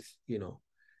grants,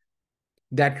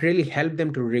 that really help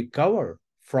them to recover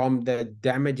from the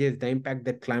damages, the impact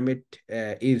that climate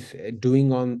is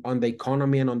doing on the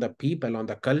economy and on the people, on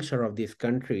the culture of these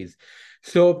countries.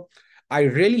 So I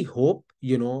really hope,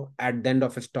 at the end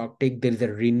of a stock take, there is a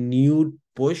renewed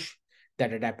push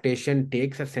that adaptation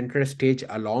takes a center stage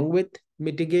along with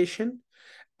mitigation,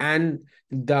 and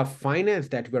the finance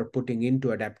that we're putting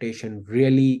into adaptation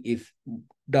really is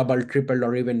double, triple,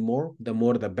 or even more. The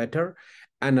more the better,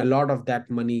 and a lot of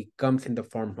that money comes in the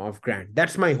form of grant.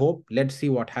 That's my hope. Let's see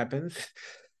what happens.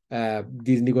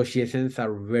 These negotiations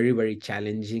are very, very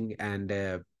challenging, and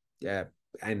uh,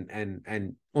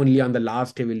 and only on the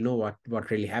last day we'll know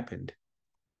what really happened.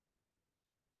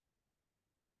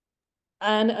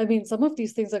 And I mean, some of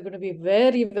these things are going to be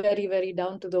very, very, very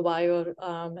down to the wire.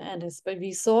 And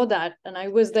we saw that. And I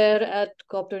was there at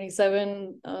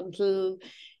COP27 until,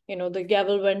 the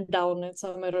gavel went down at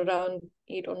somewhere around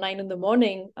 8 or 9 in the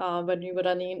morning when we were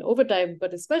running in overtime.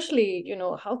 But especially,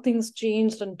 how things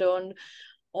changed and turned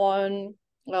on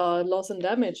loss and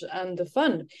damage and the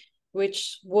fund,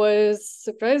 which was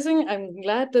surprising. I'm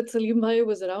glad that Salim Bhai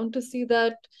was around to see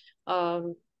that.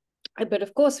 But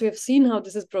of course, we have seen how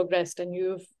this has progressed, and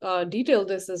you've detailed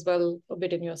this as well a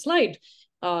bit in your slide.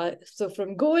 So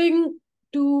from going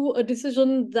to a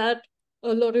decision that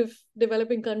a lot of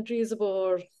developing countries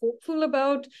were hopeful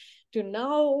about, to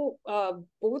now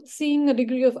both seeing a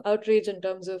degree of outrage in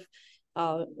terms of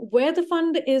where the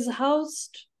fund is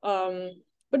housed,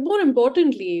 but more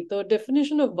importantly, the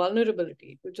definition of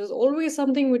vulnerability, which is always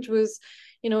something which was,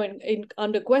 in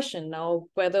under question now,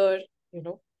 whether,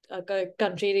 a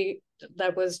country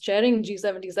that was chairing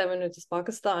G77, which is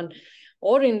Pakistan,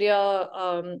 or India,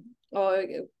 or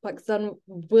Pakistan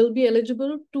will be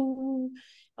eligible to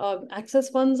access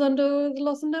funds under the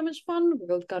loss and damage fund.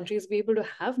 Will countries be able to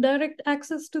have direct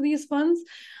access to these funds?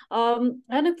 And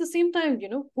at the same time,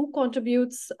 who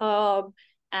contributes,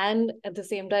 and at the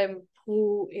same time,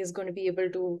 who is going to be able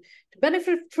to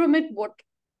benefit from it?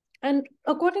 And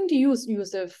according to you,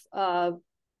 Yusuf,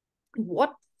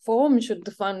 what form should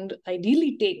the fund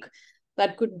ideally take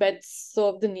that could best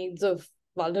serve the needs of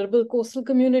vulnerable coastal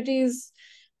communities?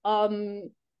 And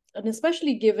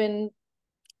especially given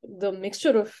the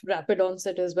mixture of rapid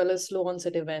onset as well as slow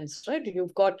onset events, right? You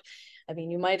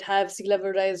might have sea level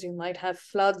rise, you might have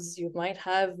floods, you might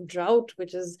have drought,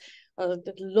 which is a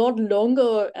lot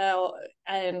longer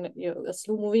and a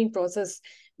slow moving process.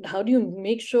 How do you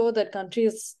make sure that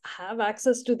countries have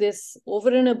access to this over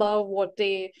and above what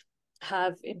they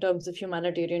have in terms of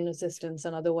humanitarian assistance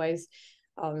and otherwise?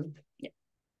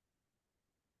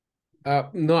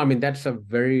 No, I mean, that's a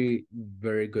very,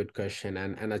 very good question,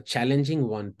 and a challenging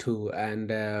one too.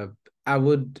 And I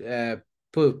would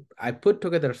put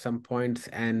together some points,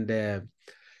 and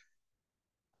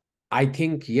I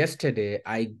think yesterday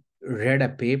I read a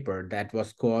paper that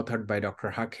was co-authored by Dr.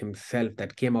 Huck himself,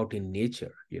 that came out in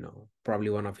Nature,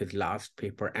 probably one of his last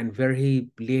paper, and where he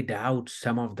laid out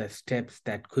some of the steps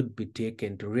that could be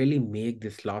taken to really make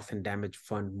this loss and damage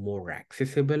fund more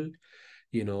accessible,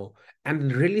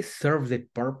 and really serves its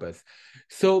purpose.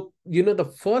 So,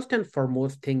 the first and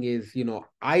foremost thing is,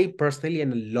 I personally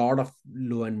and a lot of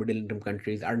low and middle income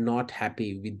countries are not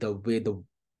happy with the way the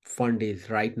fund is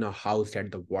right now housed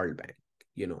at the World Bank.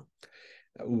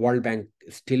 World Bank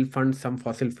still funds some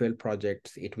fossil fuel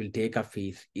projects. It will take a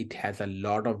fees. It has a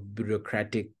lot of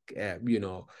bureaucratic,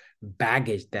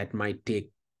 baggage that might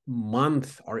take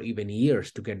months or even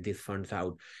years to get these funds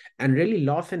out. And really,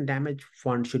 loss and damage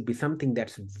fund should be something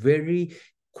that's very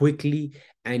quickly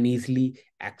and easily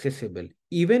accessible.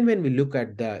 Even when we look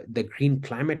at the Green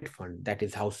Climate Fund that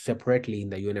is housed separately in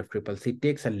the UNFCCC, it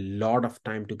takes a lot of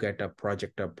time to get a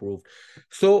project approved.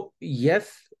 So yes,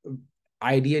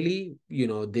 ideally,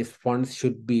 these funds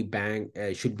should be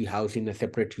housed in a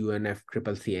separate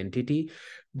UNFCCC entity.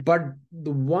 But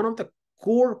one of the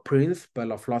core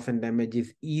principle of loss and damage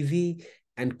is easy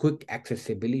and quick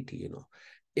accessibility.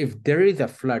 If there is a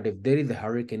flood, if there is a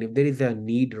hurricane, if there is a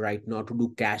need right now to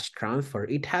do cash transfer,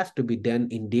 it has to be done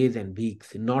in days and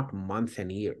weeks, not months and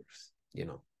years.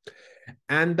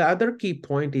 And the other key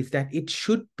point is that it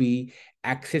should be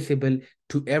accessible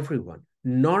to everyone,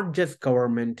 not just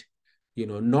government,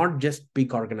 not just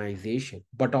big organization,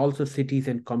 but also cities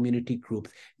and community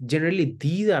groups. Generally,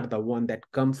 these are the one that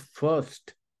comes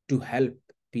first to help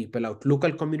people out.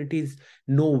 Local communities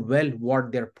know well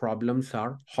what their problems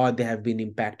are, how they have been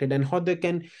impacted, and how they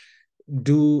can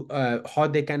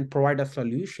provide a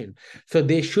solution. So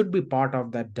they should be part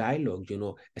of that dialogue.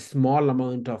 A small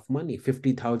amount of money,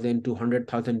 $50,000 to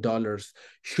 $100,000,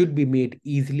 should be made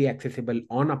easily accessible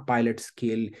on a pilot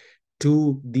scale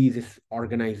to these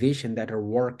organizations that are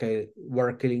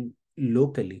working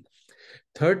locally.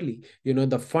 Thirdly,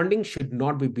 the funding should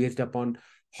not be based upon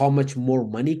how much more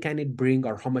money can it bring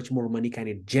or how much more money can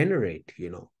it generate.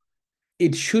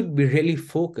 It should be really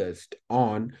focused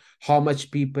on how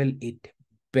much people it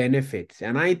benefits.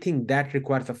 And I think that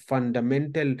requires a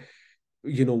fundamental,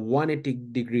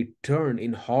 180-degree turn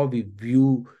in how we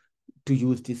view to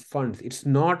use these funds. It's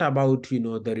not about,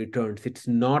 the returns. It's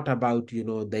not about,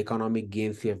 the economic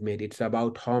gains you have made. It's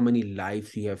about how many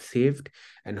lives you have saved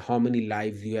and how many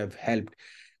lives you have helped.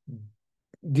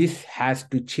 This has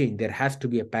to change. There has to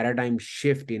be a paradigm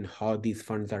shift in how these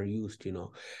funds are used.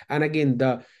 And again,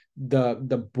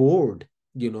 the board,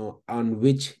 on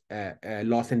which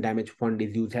loss and damage fund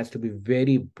is used has to be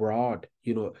very broad.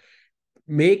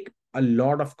 Make a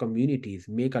lot of communities,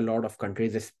 make a lot of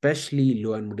countries, especially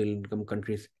low and middle income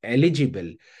countries,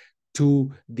 eligible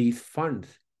to these funds.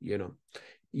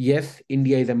 Yes,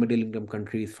 India is a middle income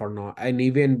country for now, and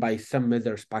even by some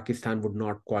measures, Pakistan would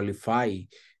not qualify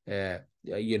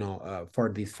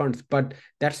for these funds. But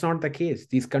that's not the case.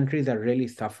 These countries are really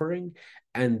suffering,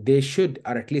 and they should,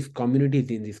 or at least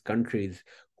communities in these countries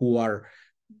who are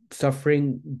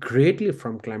suffering greatly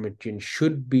from climate change,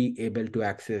 should be able to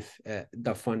access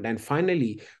the fund. And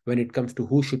finally, when it comes to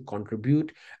who should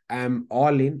contribute, I'm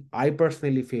all in. I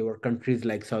personally favor countries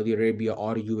like Saudi Arabia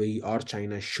or UAE or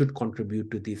China should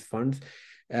contribute to these funds.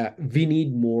 We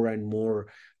need more and more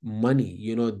money.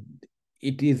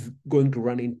 It is going to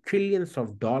run in trillions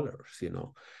of dollars.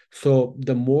 So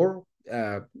the more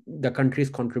the countries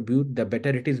contribute, the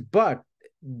better it is. But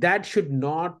that should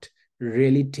not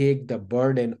really take the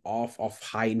burden off of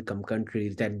high income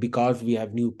countries, that because we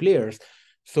have new players,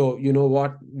 so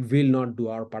what, we'll not do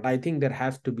our part. I think there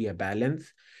has to be a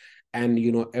balance, and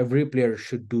every player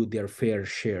should do their fair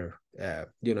share,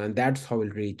 and that's how we'll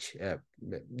reach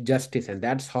justice, and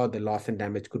that's how the loss and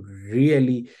damage could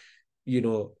really you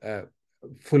know uh,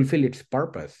 fulfill its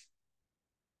purpose.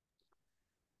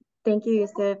 Thank you,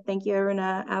 Yusuf. Thank you,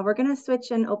 Aruna. We're going to switch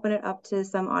and open it up to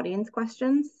some audience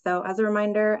questions. So as a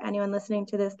reminder, anyone listening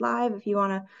to this live, if you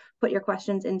want to put your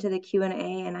questions into the Q&A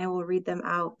and I will read them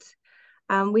out.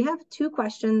 We have two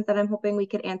questions that I'm hoping we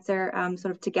could answer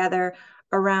sort of together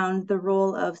around the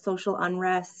role of social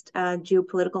unrest,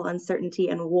 geopolitical uncertainty,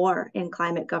 and war in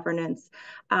climate governance.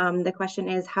 The question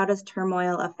is, how does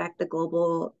turmoil affect the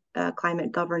global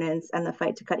climate governance and the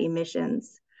fight to cut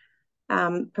emissions?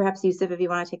 Perhaps Yusuf, if you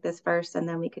want to take this first, and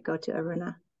then we could go to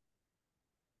Aruna.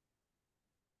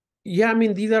 Yeah, I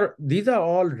mean, these are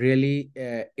all really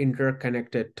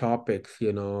interconnected topics,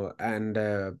 and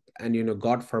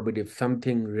God forbid if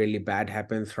something really bad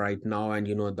happens right now, and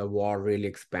the war really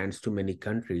expands to many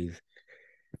countries,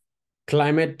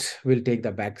 climate will take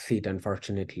the back seat,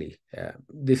 unfortunately.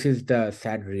 This is the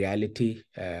sad reality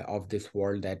of this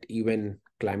world, that even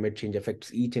climate change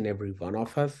affects each and every one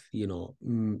of us.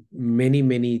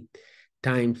 Many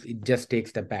times it just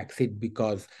takes the back seat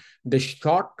because the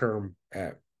short term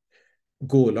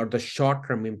goal, or the short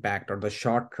term impact, or the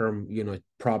short term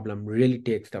problem really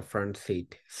takes the front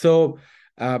seat. So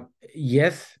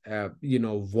yes,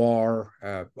 war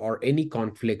or any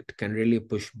conflict can really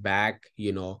push back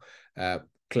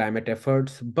climate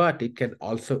efforts, but it can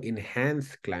also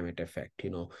enhance climate effect,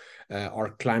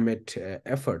 or climate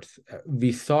efforts.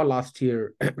 We saw last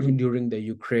year during the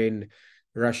Ukraine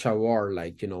Russia war,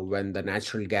 when the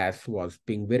natural gas was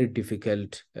being very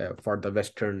difficult for the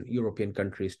Western European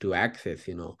countries to access,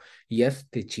 yes,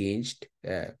 they changed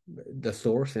the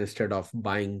source. Instead of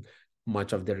buying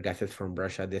much of their gases from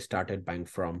Russia, they started buying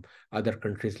from other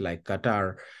countries like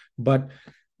Qatar. But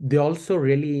they also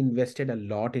really invested a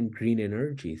lot in green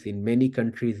energies. In many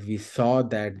countries, we saw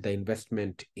that the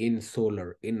investment in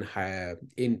solar, in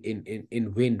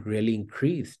wind really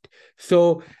increased.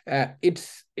 So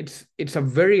it's a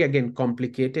very, again,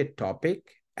 complicated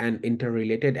topic and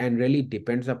interrelated, and really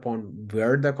depends upon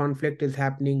where the conflict is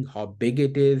happening, how big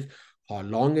it is, how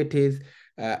long it is.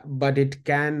 But it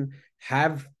can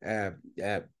have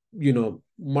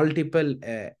multiple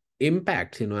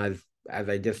impacts, as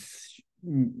I just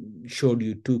showed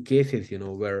you two cases,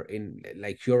 where in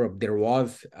like Europe, there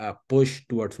was a push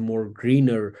towards more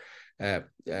greener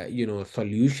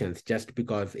solutions, just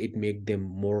because it make them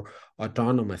more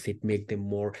autonomous, it make them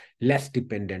more less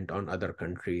dependent on other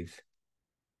countries.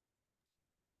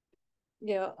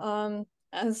 Yeah,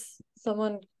 as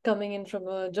someone coming in from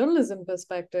a journalism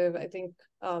perspective, I think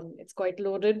it's quite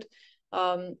loaded,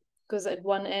 because at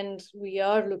one end we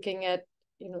are looking at,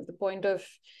 the point of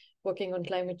working on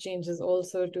climate change is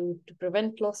also to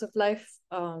prevent loss of life,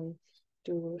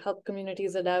 to help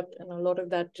communities adapt, and a lot of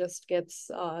that just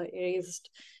gets erased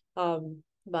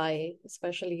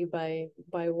especially by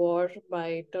war,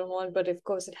 by turmoil. But of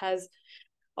course, it has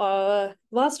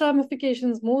vast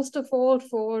ramifications, most of all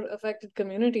for affected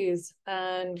communities.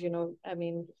 And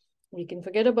we can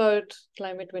forget about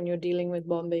climate when you're dealing with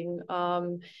bombing,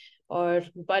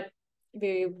 but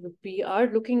we are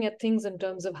looking at things in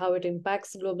terms of how it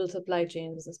impacts global supply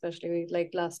chains, especially like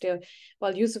last year,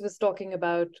 while Yusuf was talking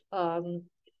about the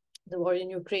war in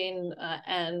Ukraine,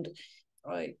 and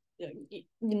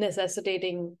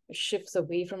necessitating shifts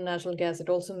away from natural gas. It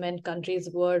also meant countries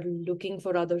were looking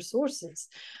for other sources.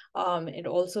 It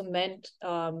also meant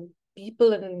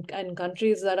people and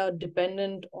countries that are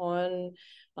dependent on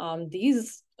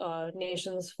these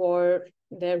nations for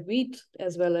their wheat,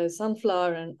 as well as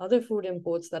sunflower and other food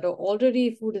imports that are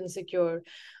already food insecure,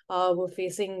 were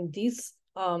facing these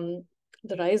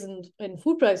the rise in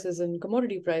food prices and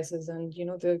commodity prices, and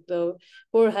the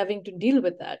poor having to deal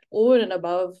with that over and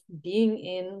above being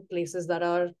in places that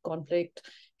are conflict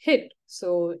hit.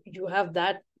 So you have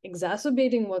that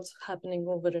exacerbating what's happening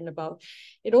over and above.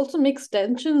 It also makes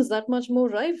tensions that much more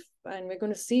rife, and we're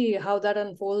going to see how that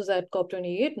unfolds at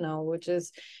COP28 now, which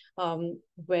is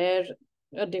where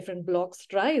different blocks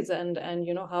rise, and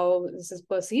how this is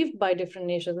perceived by different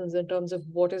nations in terms of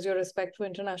what is your respect for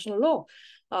international law,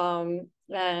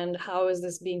 and how is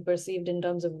this being perceived in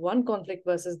terms of one conflict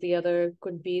versus the other.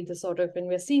 Could be the sort of, and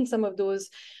we're seeing some of those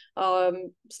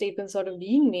statements sort of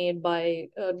being made by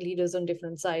leaders on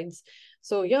different sides.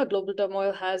 So yeah, global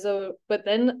turmoil but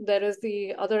then there is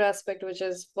the other aspect, which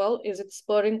is, well, is it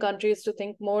spurring countries to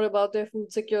think more about their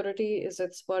food security? Is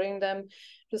it spurring them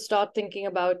to start thinking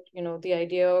about, the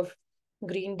idea of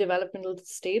green developmental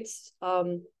states?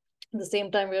 At the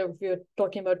same time, we're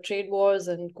talking about trade wars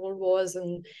and cold wars,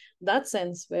 and that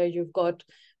sense where you've got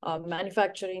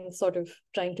manufacturing sort of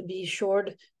trying to be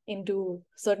shored into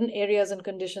certain areas and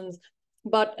conditions.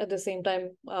 But at the same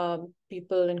time,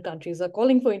 people and countries are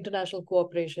calling for international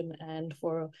cooperation and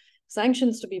for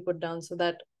sanctions to be put down so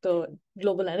that the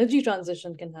global energy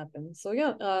transition can happen. So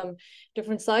yeah,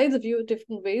 different sides view it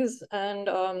different ways, and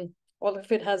all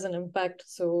of it has an impact.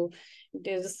 So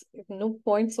there's no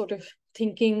point sort of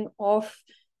thinking of,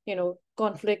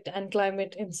 conflict and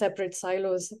climate in separate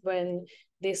silos when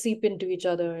they seep into each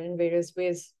other in various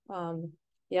ways.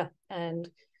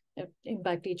 And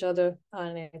impact each other.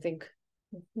 And I think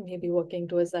maybe working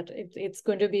towards that, it's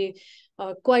going to be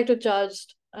quite a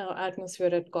charged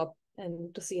atmosphere at COP,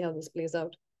 and to see how this plays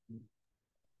out.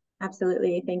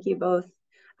 Absolutely. Thank you both.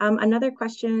 Another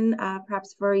question,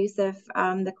 perhaps for Yusuf.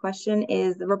 The question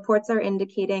is, the reports are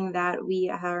indicating that we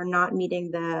are not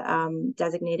meeting the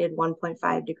designated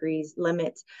 1.5 degrees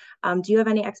limit. Do you have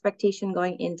any expectation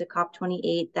going into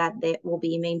COP28 that they will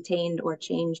be maintained or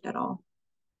changed at all?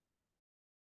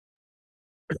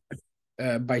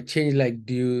 By change, like,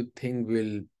 do you think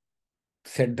we'll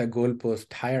set the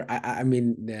goalpost higher? I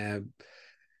mean,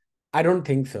 I don't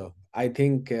think so. I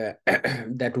think that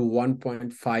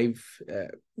 1.5,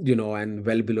 and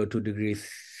well below 2 degrees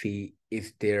C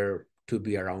is there to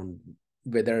be around.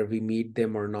 Whether we meet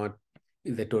them or not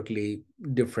is a totally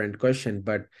different question,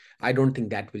 but I don't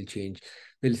think that will change.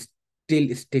 We'll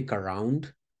still stick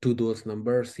around to those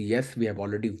numbers. Yes, we have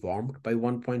already warmed by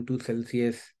 1.2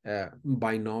 Celsius.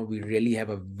 By now, we really have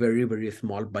a very, very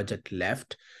small budget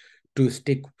left to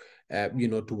stick, to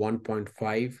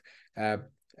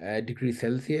 1.5 degrees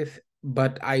Celsius.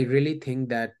 But I really think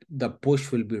that the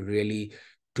push will be really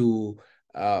to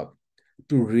uh,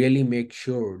 to really make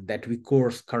sure that we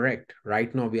course correct.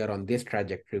 Right now, we are on this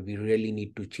trajectory. We really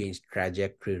need to change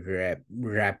trajectory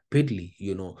rapidly,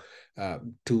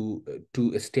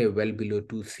 to stay well below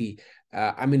 2C.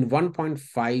 I mean,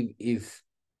 1.5 is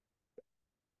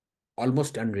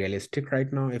almost unrealistic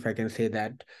right now, if I can say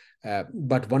that.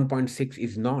 But 1.6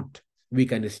 is not. We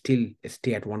can still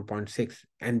stay at 1.6.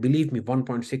 And believe me,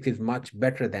 1.6 is much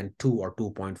better than 2 or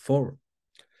 2.4.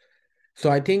 So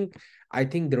I think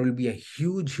there will be a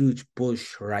huge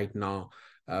push right now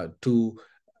to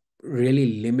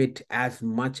really limit as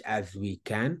much as we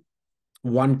can.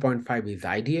 1.5 is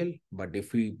ideal, but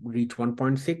if we reach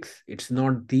 1.6, it's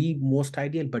not the most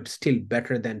ideal, but still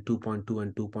better than 2.2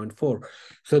 and 2.4.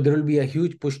 So there will be a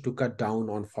huge push to cut down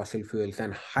on fossil fuels,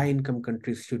 and high income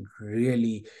countries should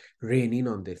really rein in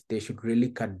on this. They should really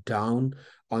cut down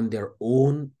on their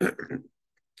own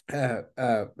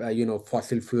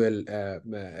fossil fuel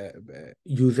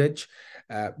usage.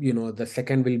 The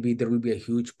second will be, there will be a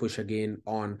huge push again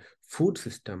on food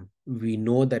system. We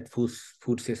know that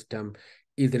food system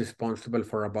is responsible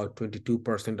for about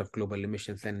 22% of global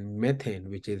emissions, and methane,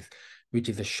 which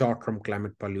is a short-term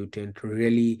climate pollutant,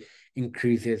 really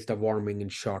increases the warming in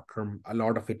short term. A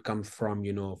lot of it comes from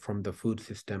the food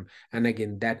system, and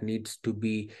again, that needs to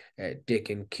be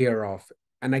taken care of.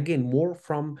 And again, more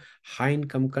from high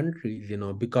income countries,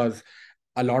 because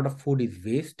a lot of food is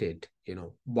wasted.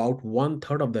 About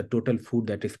 1/3 of the total food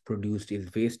that is produced is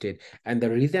wasted. And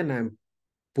the reason I'm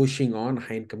pushing on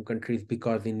high income countries,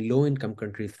 because in low income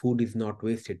countries, food is not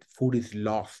wasted, food is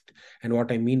lost. And what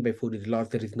I mean by food is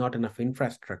lost, there is not enough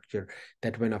infrastructure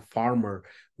that when a farmer,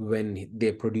 when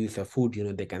they produce a food,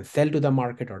 they can sell to the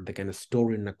market, or they can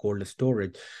store in a cold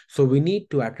storage. So we need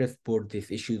to address both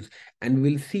these issues, and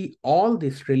we'll see all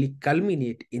this really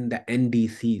culminate in the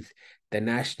NDCs, the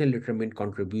national determined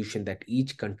contribution that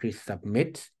each country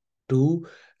submits to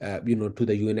to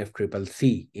the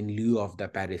UNFCCC in lieu of the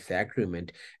Paris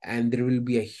Agreement. And there will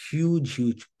be a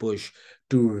huge push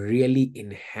to really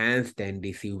enhance the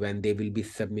NDC when they will be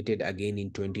submitted again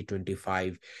in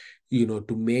 2025,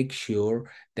 to make sure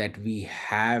that we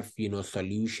have,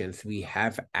 solutions, we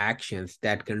have actions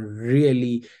that can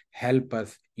really help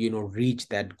us, reach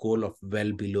that goal of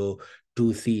well below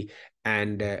 2C.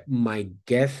 And my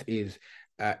guess is,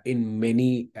 in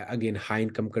many, again, high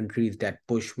income countries, that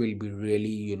push will be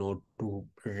really, to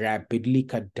rapidly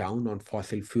cut down on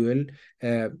fossil fuel.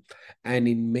 And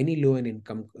in many low and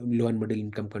middle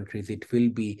income countries, it will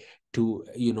be to,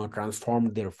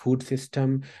 transform their food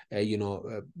system, uh,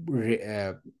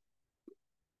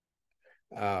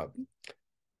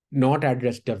 not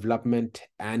address development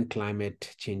and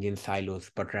climate change in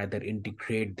silos, but rather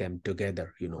integrate them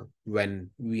together. When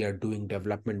we are doing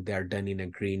development, they are done in a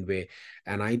green way.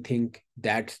 And I think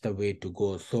that's the way to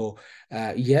go. So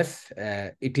yes,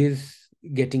 it is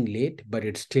getting late, but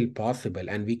it's still possible,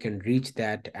 and we can reach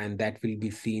that, and that will be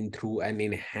seen through an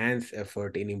enhanced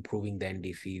effort in improving the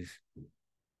NDCs.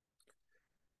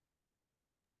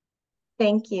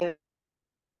 Thank you.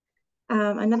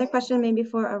 Another question maybe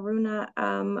for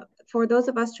Aruna. For those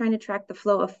of us trying to track the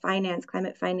flow of finance,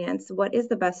 climate finance, what is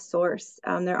the best source?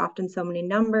 There are often so many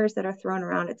numbers that are thrown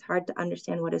around, it's hard to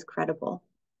understand what is credible.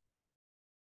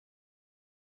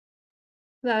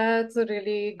 That's a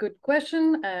really good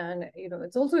question. And,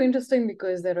 it's also interesting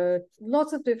because there are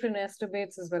lots of different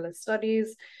estimates as well as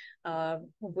studies,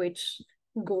 which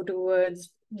go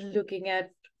towards looking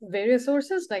at various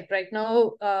sources. Like right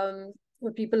now,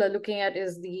 what people are looking at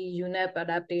is the UNEP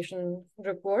adaptation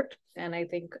report, and I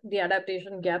think the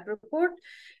adaptation gap report,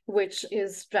 which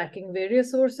is tracking various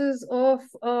sources of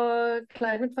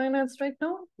climate finance right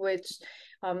now, which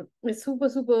is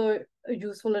super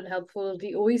useful and helpful.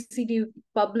 The OECD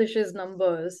publishes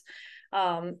numbers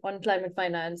on climate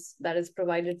finance that is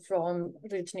provided from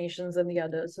rich nations and the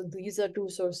others. So these are two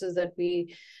sources that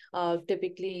we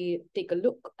typically take a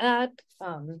look at,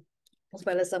 as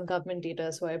well as some government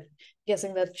data. So I'm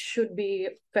guessing that should be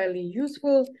fairly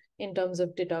useful in terms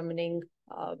of determining,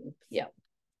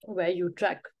 where you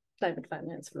track climate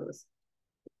finance flows.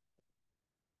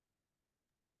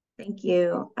 Thank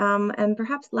you. And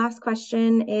perhaps last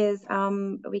question is,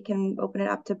 we can open it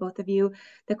up to both of you.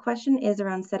 The question is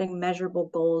around setting measurable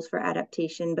goals for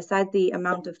adaptation. Besides the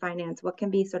amount of finance, what can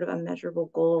be sort of a measurable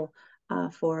goal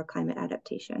for climate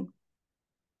adaptation?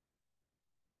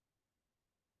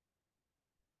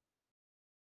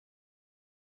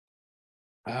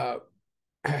 Uh,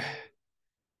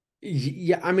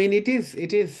 yeah, I mean, it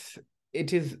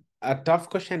is a tough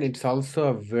question. It's also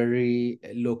a very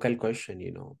local question,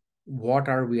 you know. What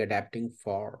are we adapting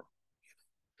for?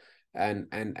 And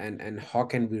how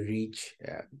can we reach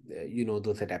you know,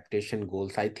 those adaptation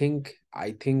goals? I think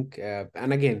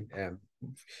and again,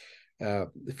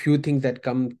 few things that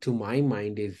come to my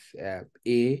mind is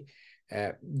a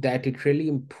that it really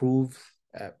improves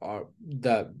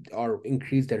or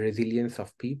increase the resilience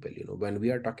of people. You know, when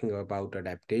we are talking about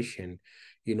adaptation,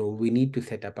 you know, we need to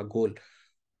set up a goal,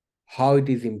 how it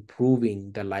is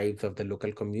improving the lives of the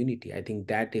local community. I think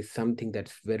that is something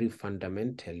that's very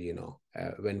fundamental, you know,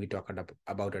 when we talk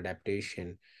about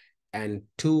adaptation. And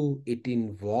two, it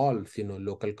involves, you know,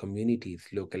 local communities,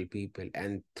 local people.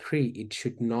 And three, it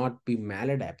should not be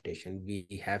maladaptation.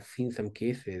 We have seen some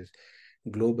cases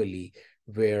globally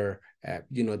where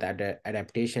you know, that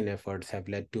adaptation efforts have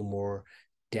led to more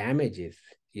damages,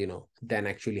 you know, than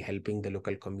actually helping the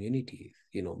local communities.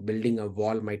 You know, building a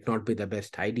wall might not be the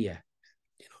best idea.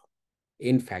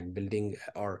 In fact, building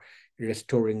or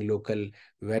restoring local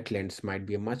wetlands might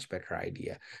be a much better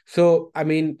idea. So I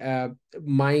mean,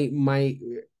 my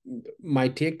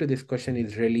take to this question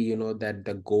is really, you know, that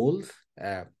the goals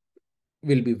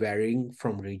will be varying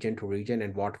from region to region,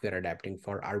 and what we're adapting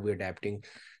for. Are we adapting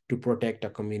to protect a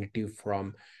community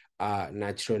from a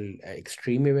natural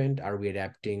extreme event? Are we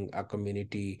adapting a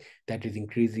community that is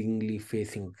increasingly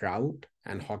facing drought,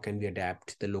 and how can we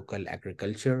adapt the local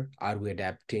agriculture? Are we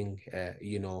adapting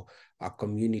you know, a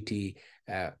community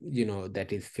you know,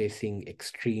 that is facing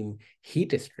extreme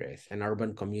heat stress, an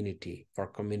urban community, for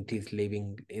communities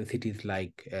living in cities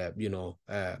like you know,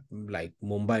 like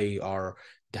Mumbai or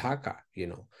Dhaka, you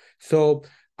know? So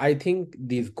I think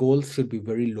these goals should be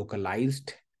very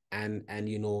localized, and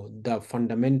you know, the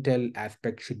fundamental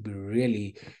aspect should be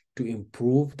really to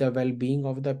improve the well-being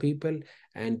of the people,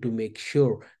 and to make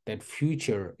sure that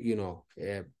future, you know,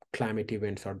 climate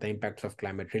events or the impacts of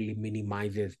climate really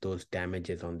minimizes those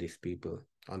damages on these people,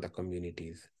 on the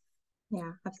communities.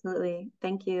 Yeah, absolutely.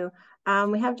 Thank you.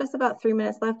 We have just about 3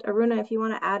 minutes left. Aruna, if you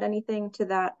want to add anything to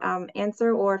that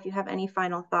answer, or if you have any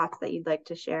final thoughts that you'd like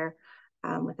to share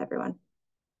with everyone.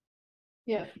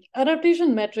 Yeah,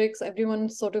 adaptation metrics, everyone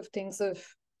sort of thinks of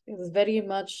is very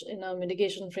much in a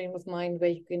mitigation frame of mind, where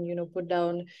you can, put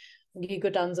down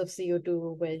gigatons of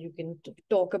CO2, where you can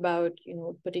talk about,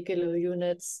 particular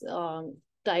units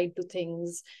tied to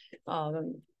things,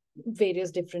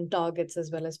 various different targets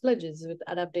as well as pledges. With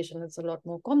adaptation, it's a lot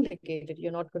more complicated.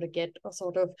 You're not going to get a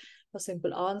sort of a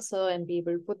simple answer and be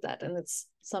able to put that. And it's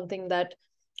something that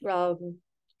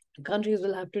countries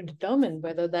will have to determine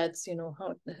whether that's,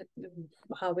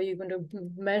 how are you going to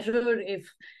measure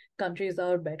if countries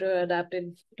are better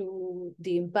adapted to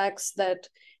the impacts that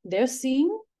they're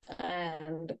seeing,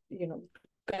 and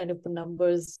kind of put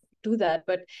numbers to that.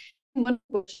 But one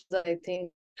question that I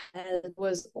think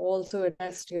was also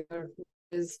addressed here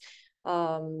is,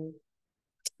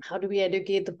 how do we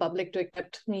educate the public to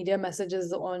accept media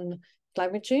messages on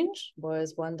climate change,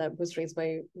 was one that was raised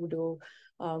by Udo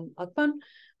Akpan.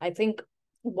 I think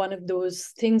one of those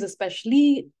things,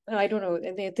 especially, I don't know,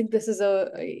 and I think this is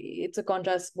it's a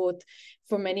contrast. Both,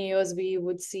 for many years we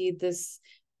would see this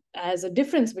as a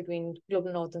difference between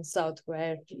global north and south,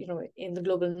 where in the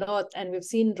global north, and we've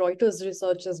seen Reuters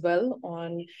research as well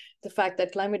on the fact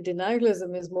that climate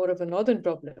denialism is more of a northern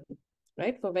problem,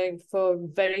 right? For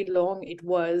very long it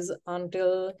was,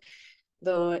 until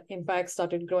the impact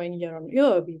started growing year on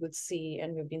year. We would see,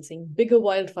 and we've been seeing bigger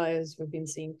wildfires, we've been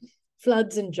seeing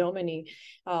floods in Germany,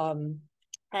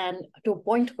 and to a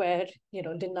point where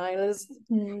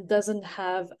denialism doesn't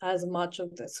have as much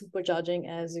of the supercharging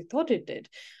as we thought it did.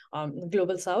 The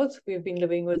global south, we've been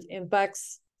living with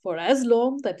impacts for as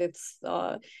long that it's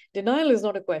denial is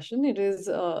not a question. It is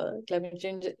climate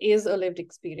change is a lived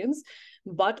experience,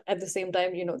 but at the same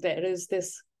time, there is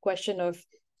this question of,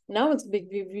 now it's big.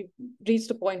 We've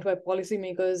reached a point where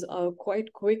policymakers are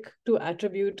quite quick to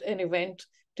attribute an event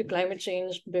to climate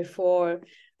change before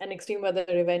an extreme weather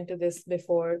event to this,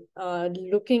 before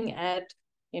looking at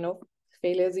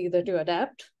failures either to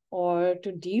adapt or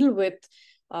to deal with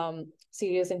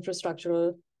serious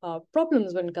infrastructural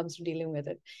problems when it comes to dealing with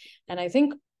it. And I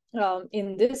think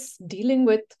in this dealing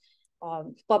with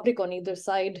public on either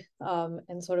side,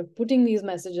 and sort of putting these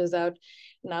messages out.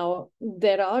 Now,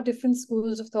 there are different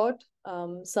schools of thought.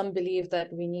 Some believe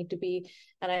that we need to be,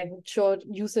 and I'm sure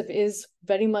Yusuf is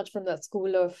very much from that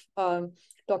school of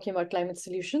talking about climate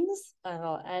solutions,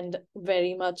 and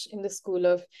very much in the school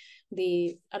of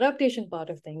the adaptation part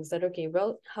of things, that, okay,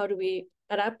 well, how do we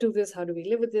adapt to this? How do we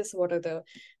live with this? What are the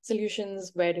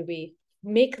solutions? Where do we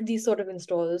make these sort of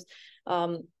installs,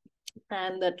 and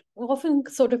that often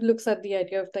sort of looks at the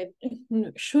idea of that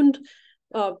shouldn't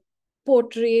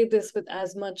portray this with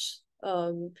as much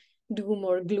doom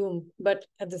or gloom, but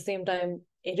at the same time,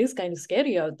 it is kind of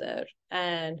scary out there,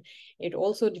 and it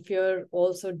also, the fear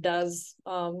also does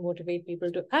motivate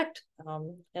people to act.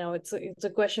 It's a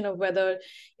question of whether,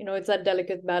 it's that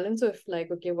delicate balance of like,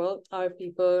 okay, well,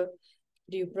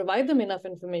 do you provide them enough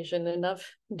information,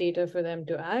 enough data for them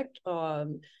to act,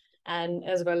 and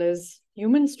as well as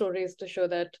human stories to show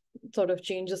that sort of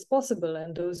change is possible,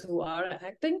 and those who are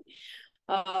acting,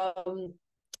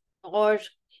 or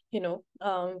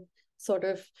sort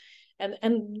of,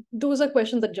 and those are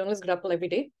questions that journalists grapple every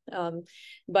day.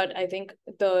 But I think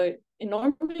the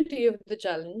enormity of the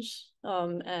challenge,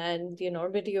 and the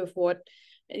enormity of what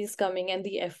is coming, and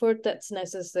the effort that's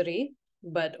necessary,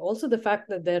 but also the fact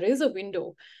that there is a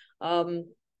window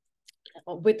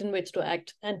within which to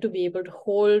act, and to be able to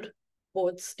hold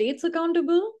both states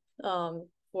accountable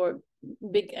for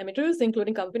big emitters,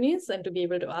 including companies, and to be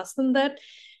able to ask them that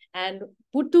and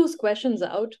put those questions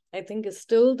out, I think is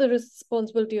still the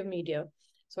responsibility of media.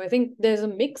 So I think there's a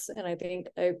mix, and I think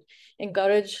I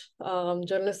encourage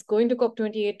journalists going to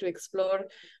COP28 to explore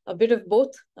a bit of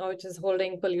both, which is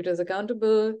holding polluters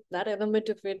accountable, that element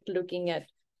of it, looking at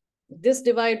this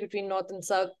divide between North and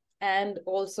South, and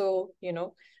also,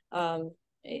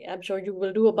 I'm sure you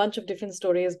will do a bunch of different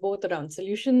stories, both around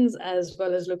solutions as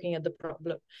well as looking at the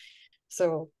problem.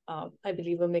 So I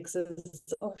believe a mix of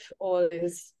all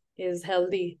is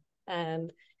healthy,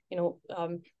 and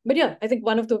but yeah, I think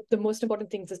one of the most important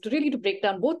things is to really to break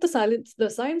down both the science,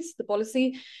 the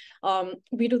policy.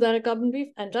 We do that at Carbon Brief,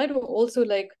 and try to also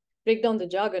like break down the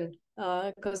jargon,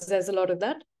 because there's a lot of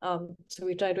that. So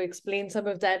we try to explain some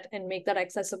of that and make that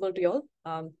accessible to you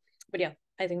all. But yeah,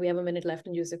 I think we have a minute left,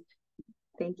 and Yusuf.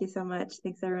 Thank you so much.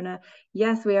 Thanks, Aruna.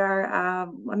 Yes, we are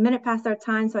a minute past our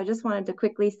time, so I just wanted to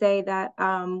quickly say that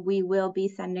we will be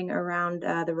sending around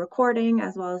the recording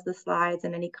as well as the slides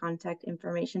and any contact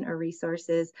information or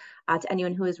resources to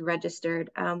anyone who is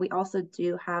registered. We also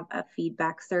do have a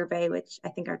feedback survey, which I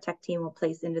think our tech team will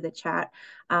place into the chat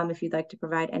if you'd like to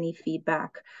provide any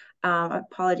feedback.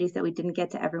 Apologies that we didn't get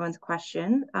to everyone's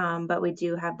question, but we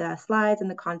do have the slides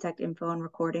and the contact info and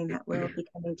recording that will be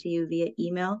coming to you via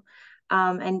email.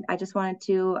 And I just wanted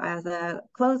to, as a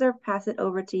closer, pass it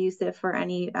over to Yusuf for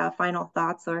any final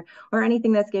thoughts or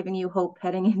anything that's giving you hope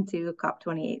heading into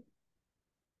COP28.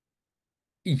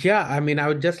 Yeah, I mean, I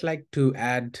would just like to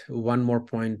add one more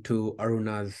point to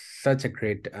Aruna's such a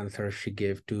great answer she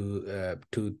gave to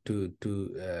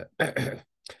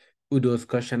Udo's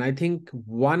question. I think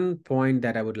one point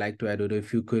that I would like to add, Udo,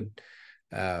 if you could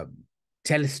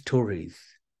tell stories.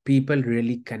 People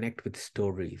really connect with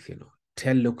stories,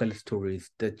 tell local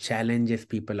stories, the challenges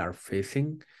people are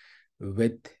facing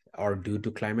with or due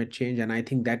to climate change. And I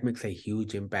think that makes a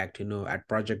huge impact. At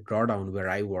Project Drawdown, where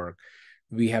I work,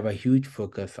 we have a huge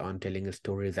focus on telling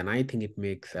stories, and I think it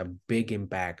makes a big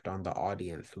impact on the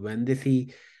audience when they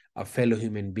see a fellow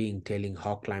human being telling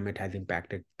how climate has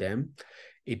impacted them.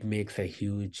 It makes a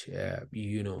huge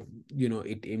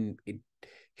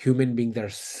human beings are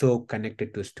so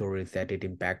connected to stories that it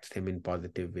impacts them in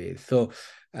positive ways. So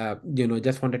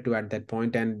just wanted to add that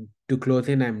point. And to close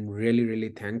in, I'm really, really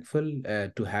thankful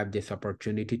to have this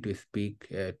opportunity to speak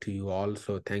to you all.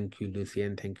 So thank you, Lucy,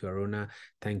 and thank you, Aruna.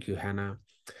 Thank you, Hannah,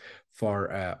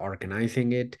 for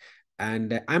organizing it.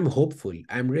 And I'm hopeful.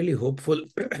 I'm really hopeful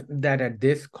that at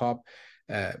this COP,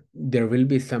 there will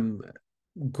be some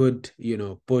good,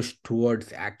 push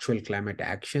towards actual climate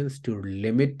actions to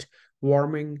limit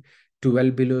warming to well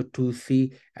below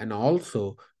 2C, and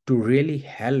also to really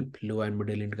help low and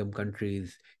middle income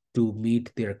countries to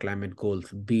meet their climate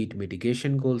goals, be it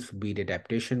mitigation goals, be it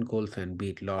adaptation goals, and be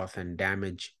it loss and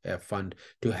damage fund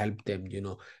to help them,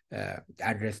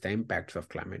 address the impacts of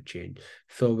climate change.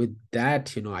 So with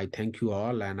that, I thank you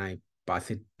all, and I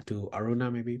pass it to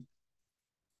Aruna maybe.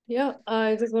 Yeah,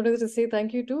 I just wanted to say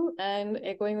thank you too. And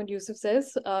echoing what Yusuf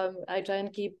says, I try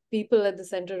and keep people at the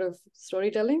center of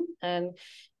storytelling and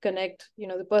connect,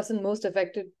 the person most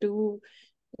affected to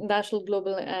national,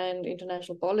 global, and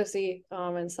international policy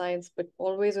and science, but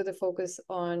always with a focus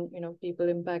on, people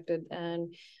impacted,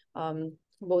 and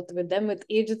both with them with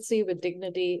agency, with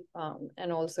dignity,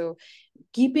 and also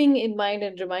keeping in mind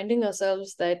and reminding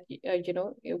ourselves that,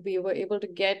 we were able to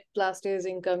get last year's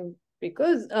income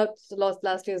because lost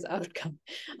last year's outcome,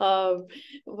 or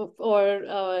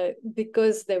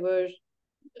because there were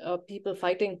people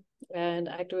fighting and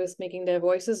activists making their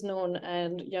voices known,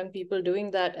 and young people doing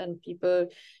that, and people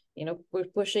we're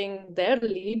pushing their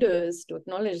leaders to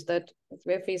acknowledge that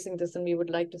we're facing this and we would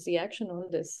like to see action on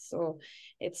this. So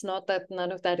it's not that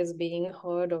none of that is being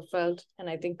heard or felt. And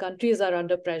I think countries are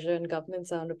under pressure and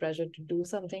governments are under pressure to do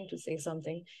something, to say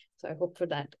something. So I hope for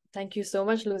that. Thank you so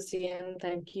much, Lucy, and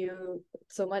thank you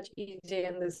so much, EJ.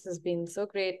 And this has been so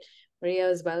great. Maria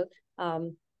as well.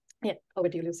 Yeah, over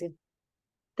to you, Lucy.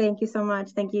 Thank you so much.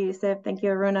 Thank you, Yusuf. Thank you,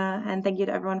 Aruna. And thank you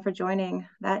to everyone for joining.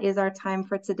 That is our time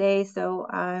for today. So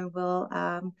I will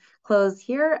close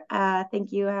here.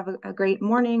 Thank you. Have a great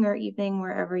morning or evening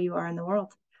wherever you are in the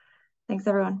world. Thanks,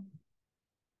 everyone.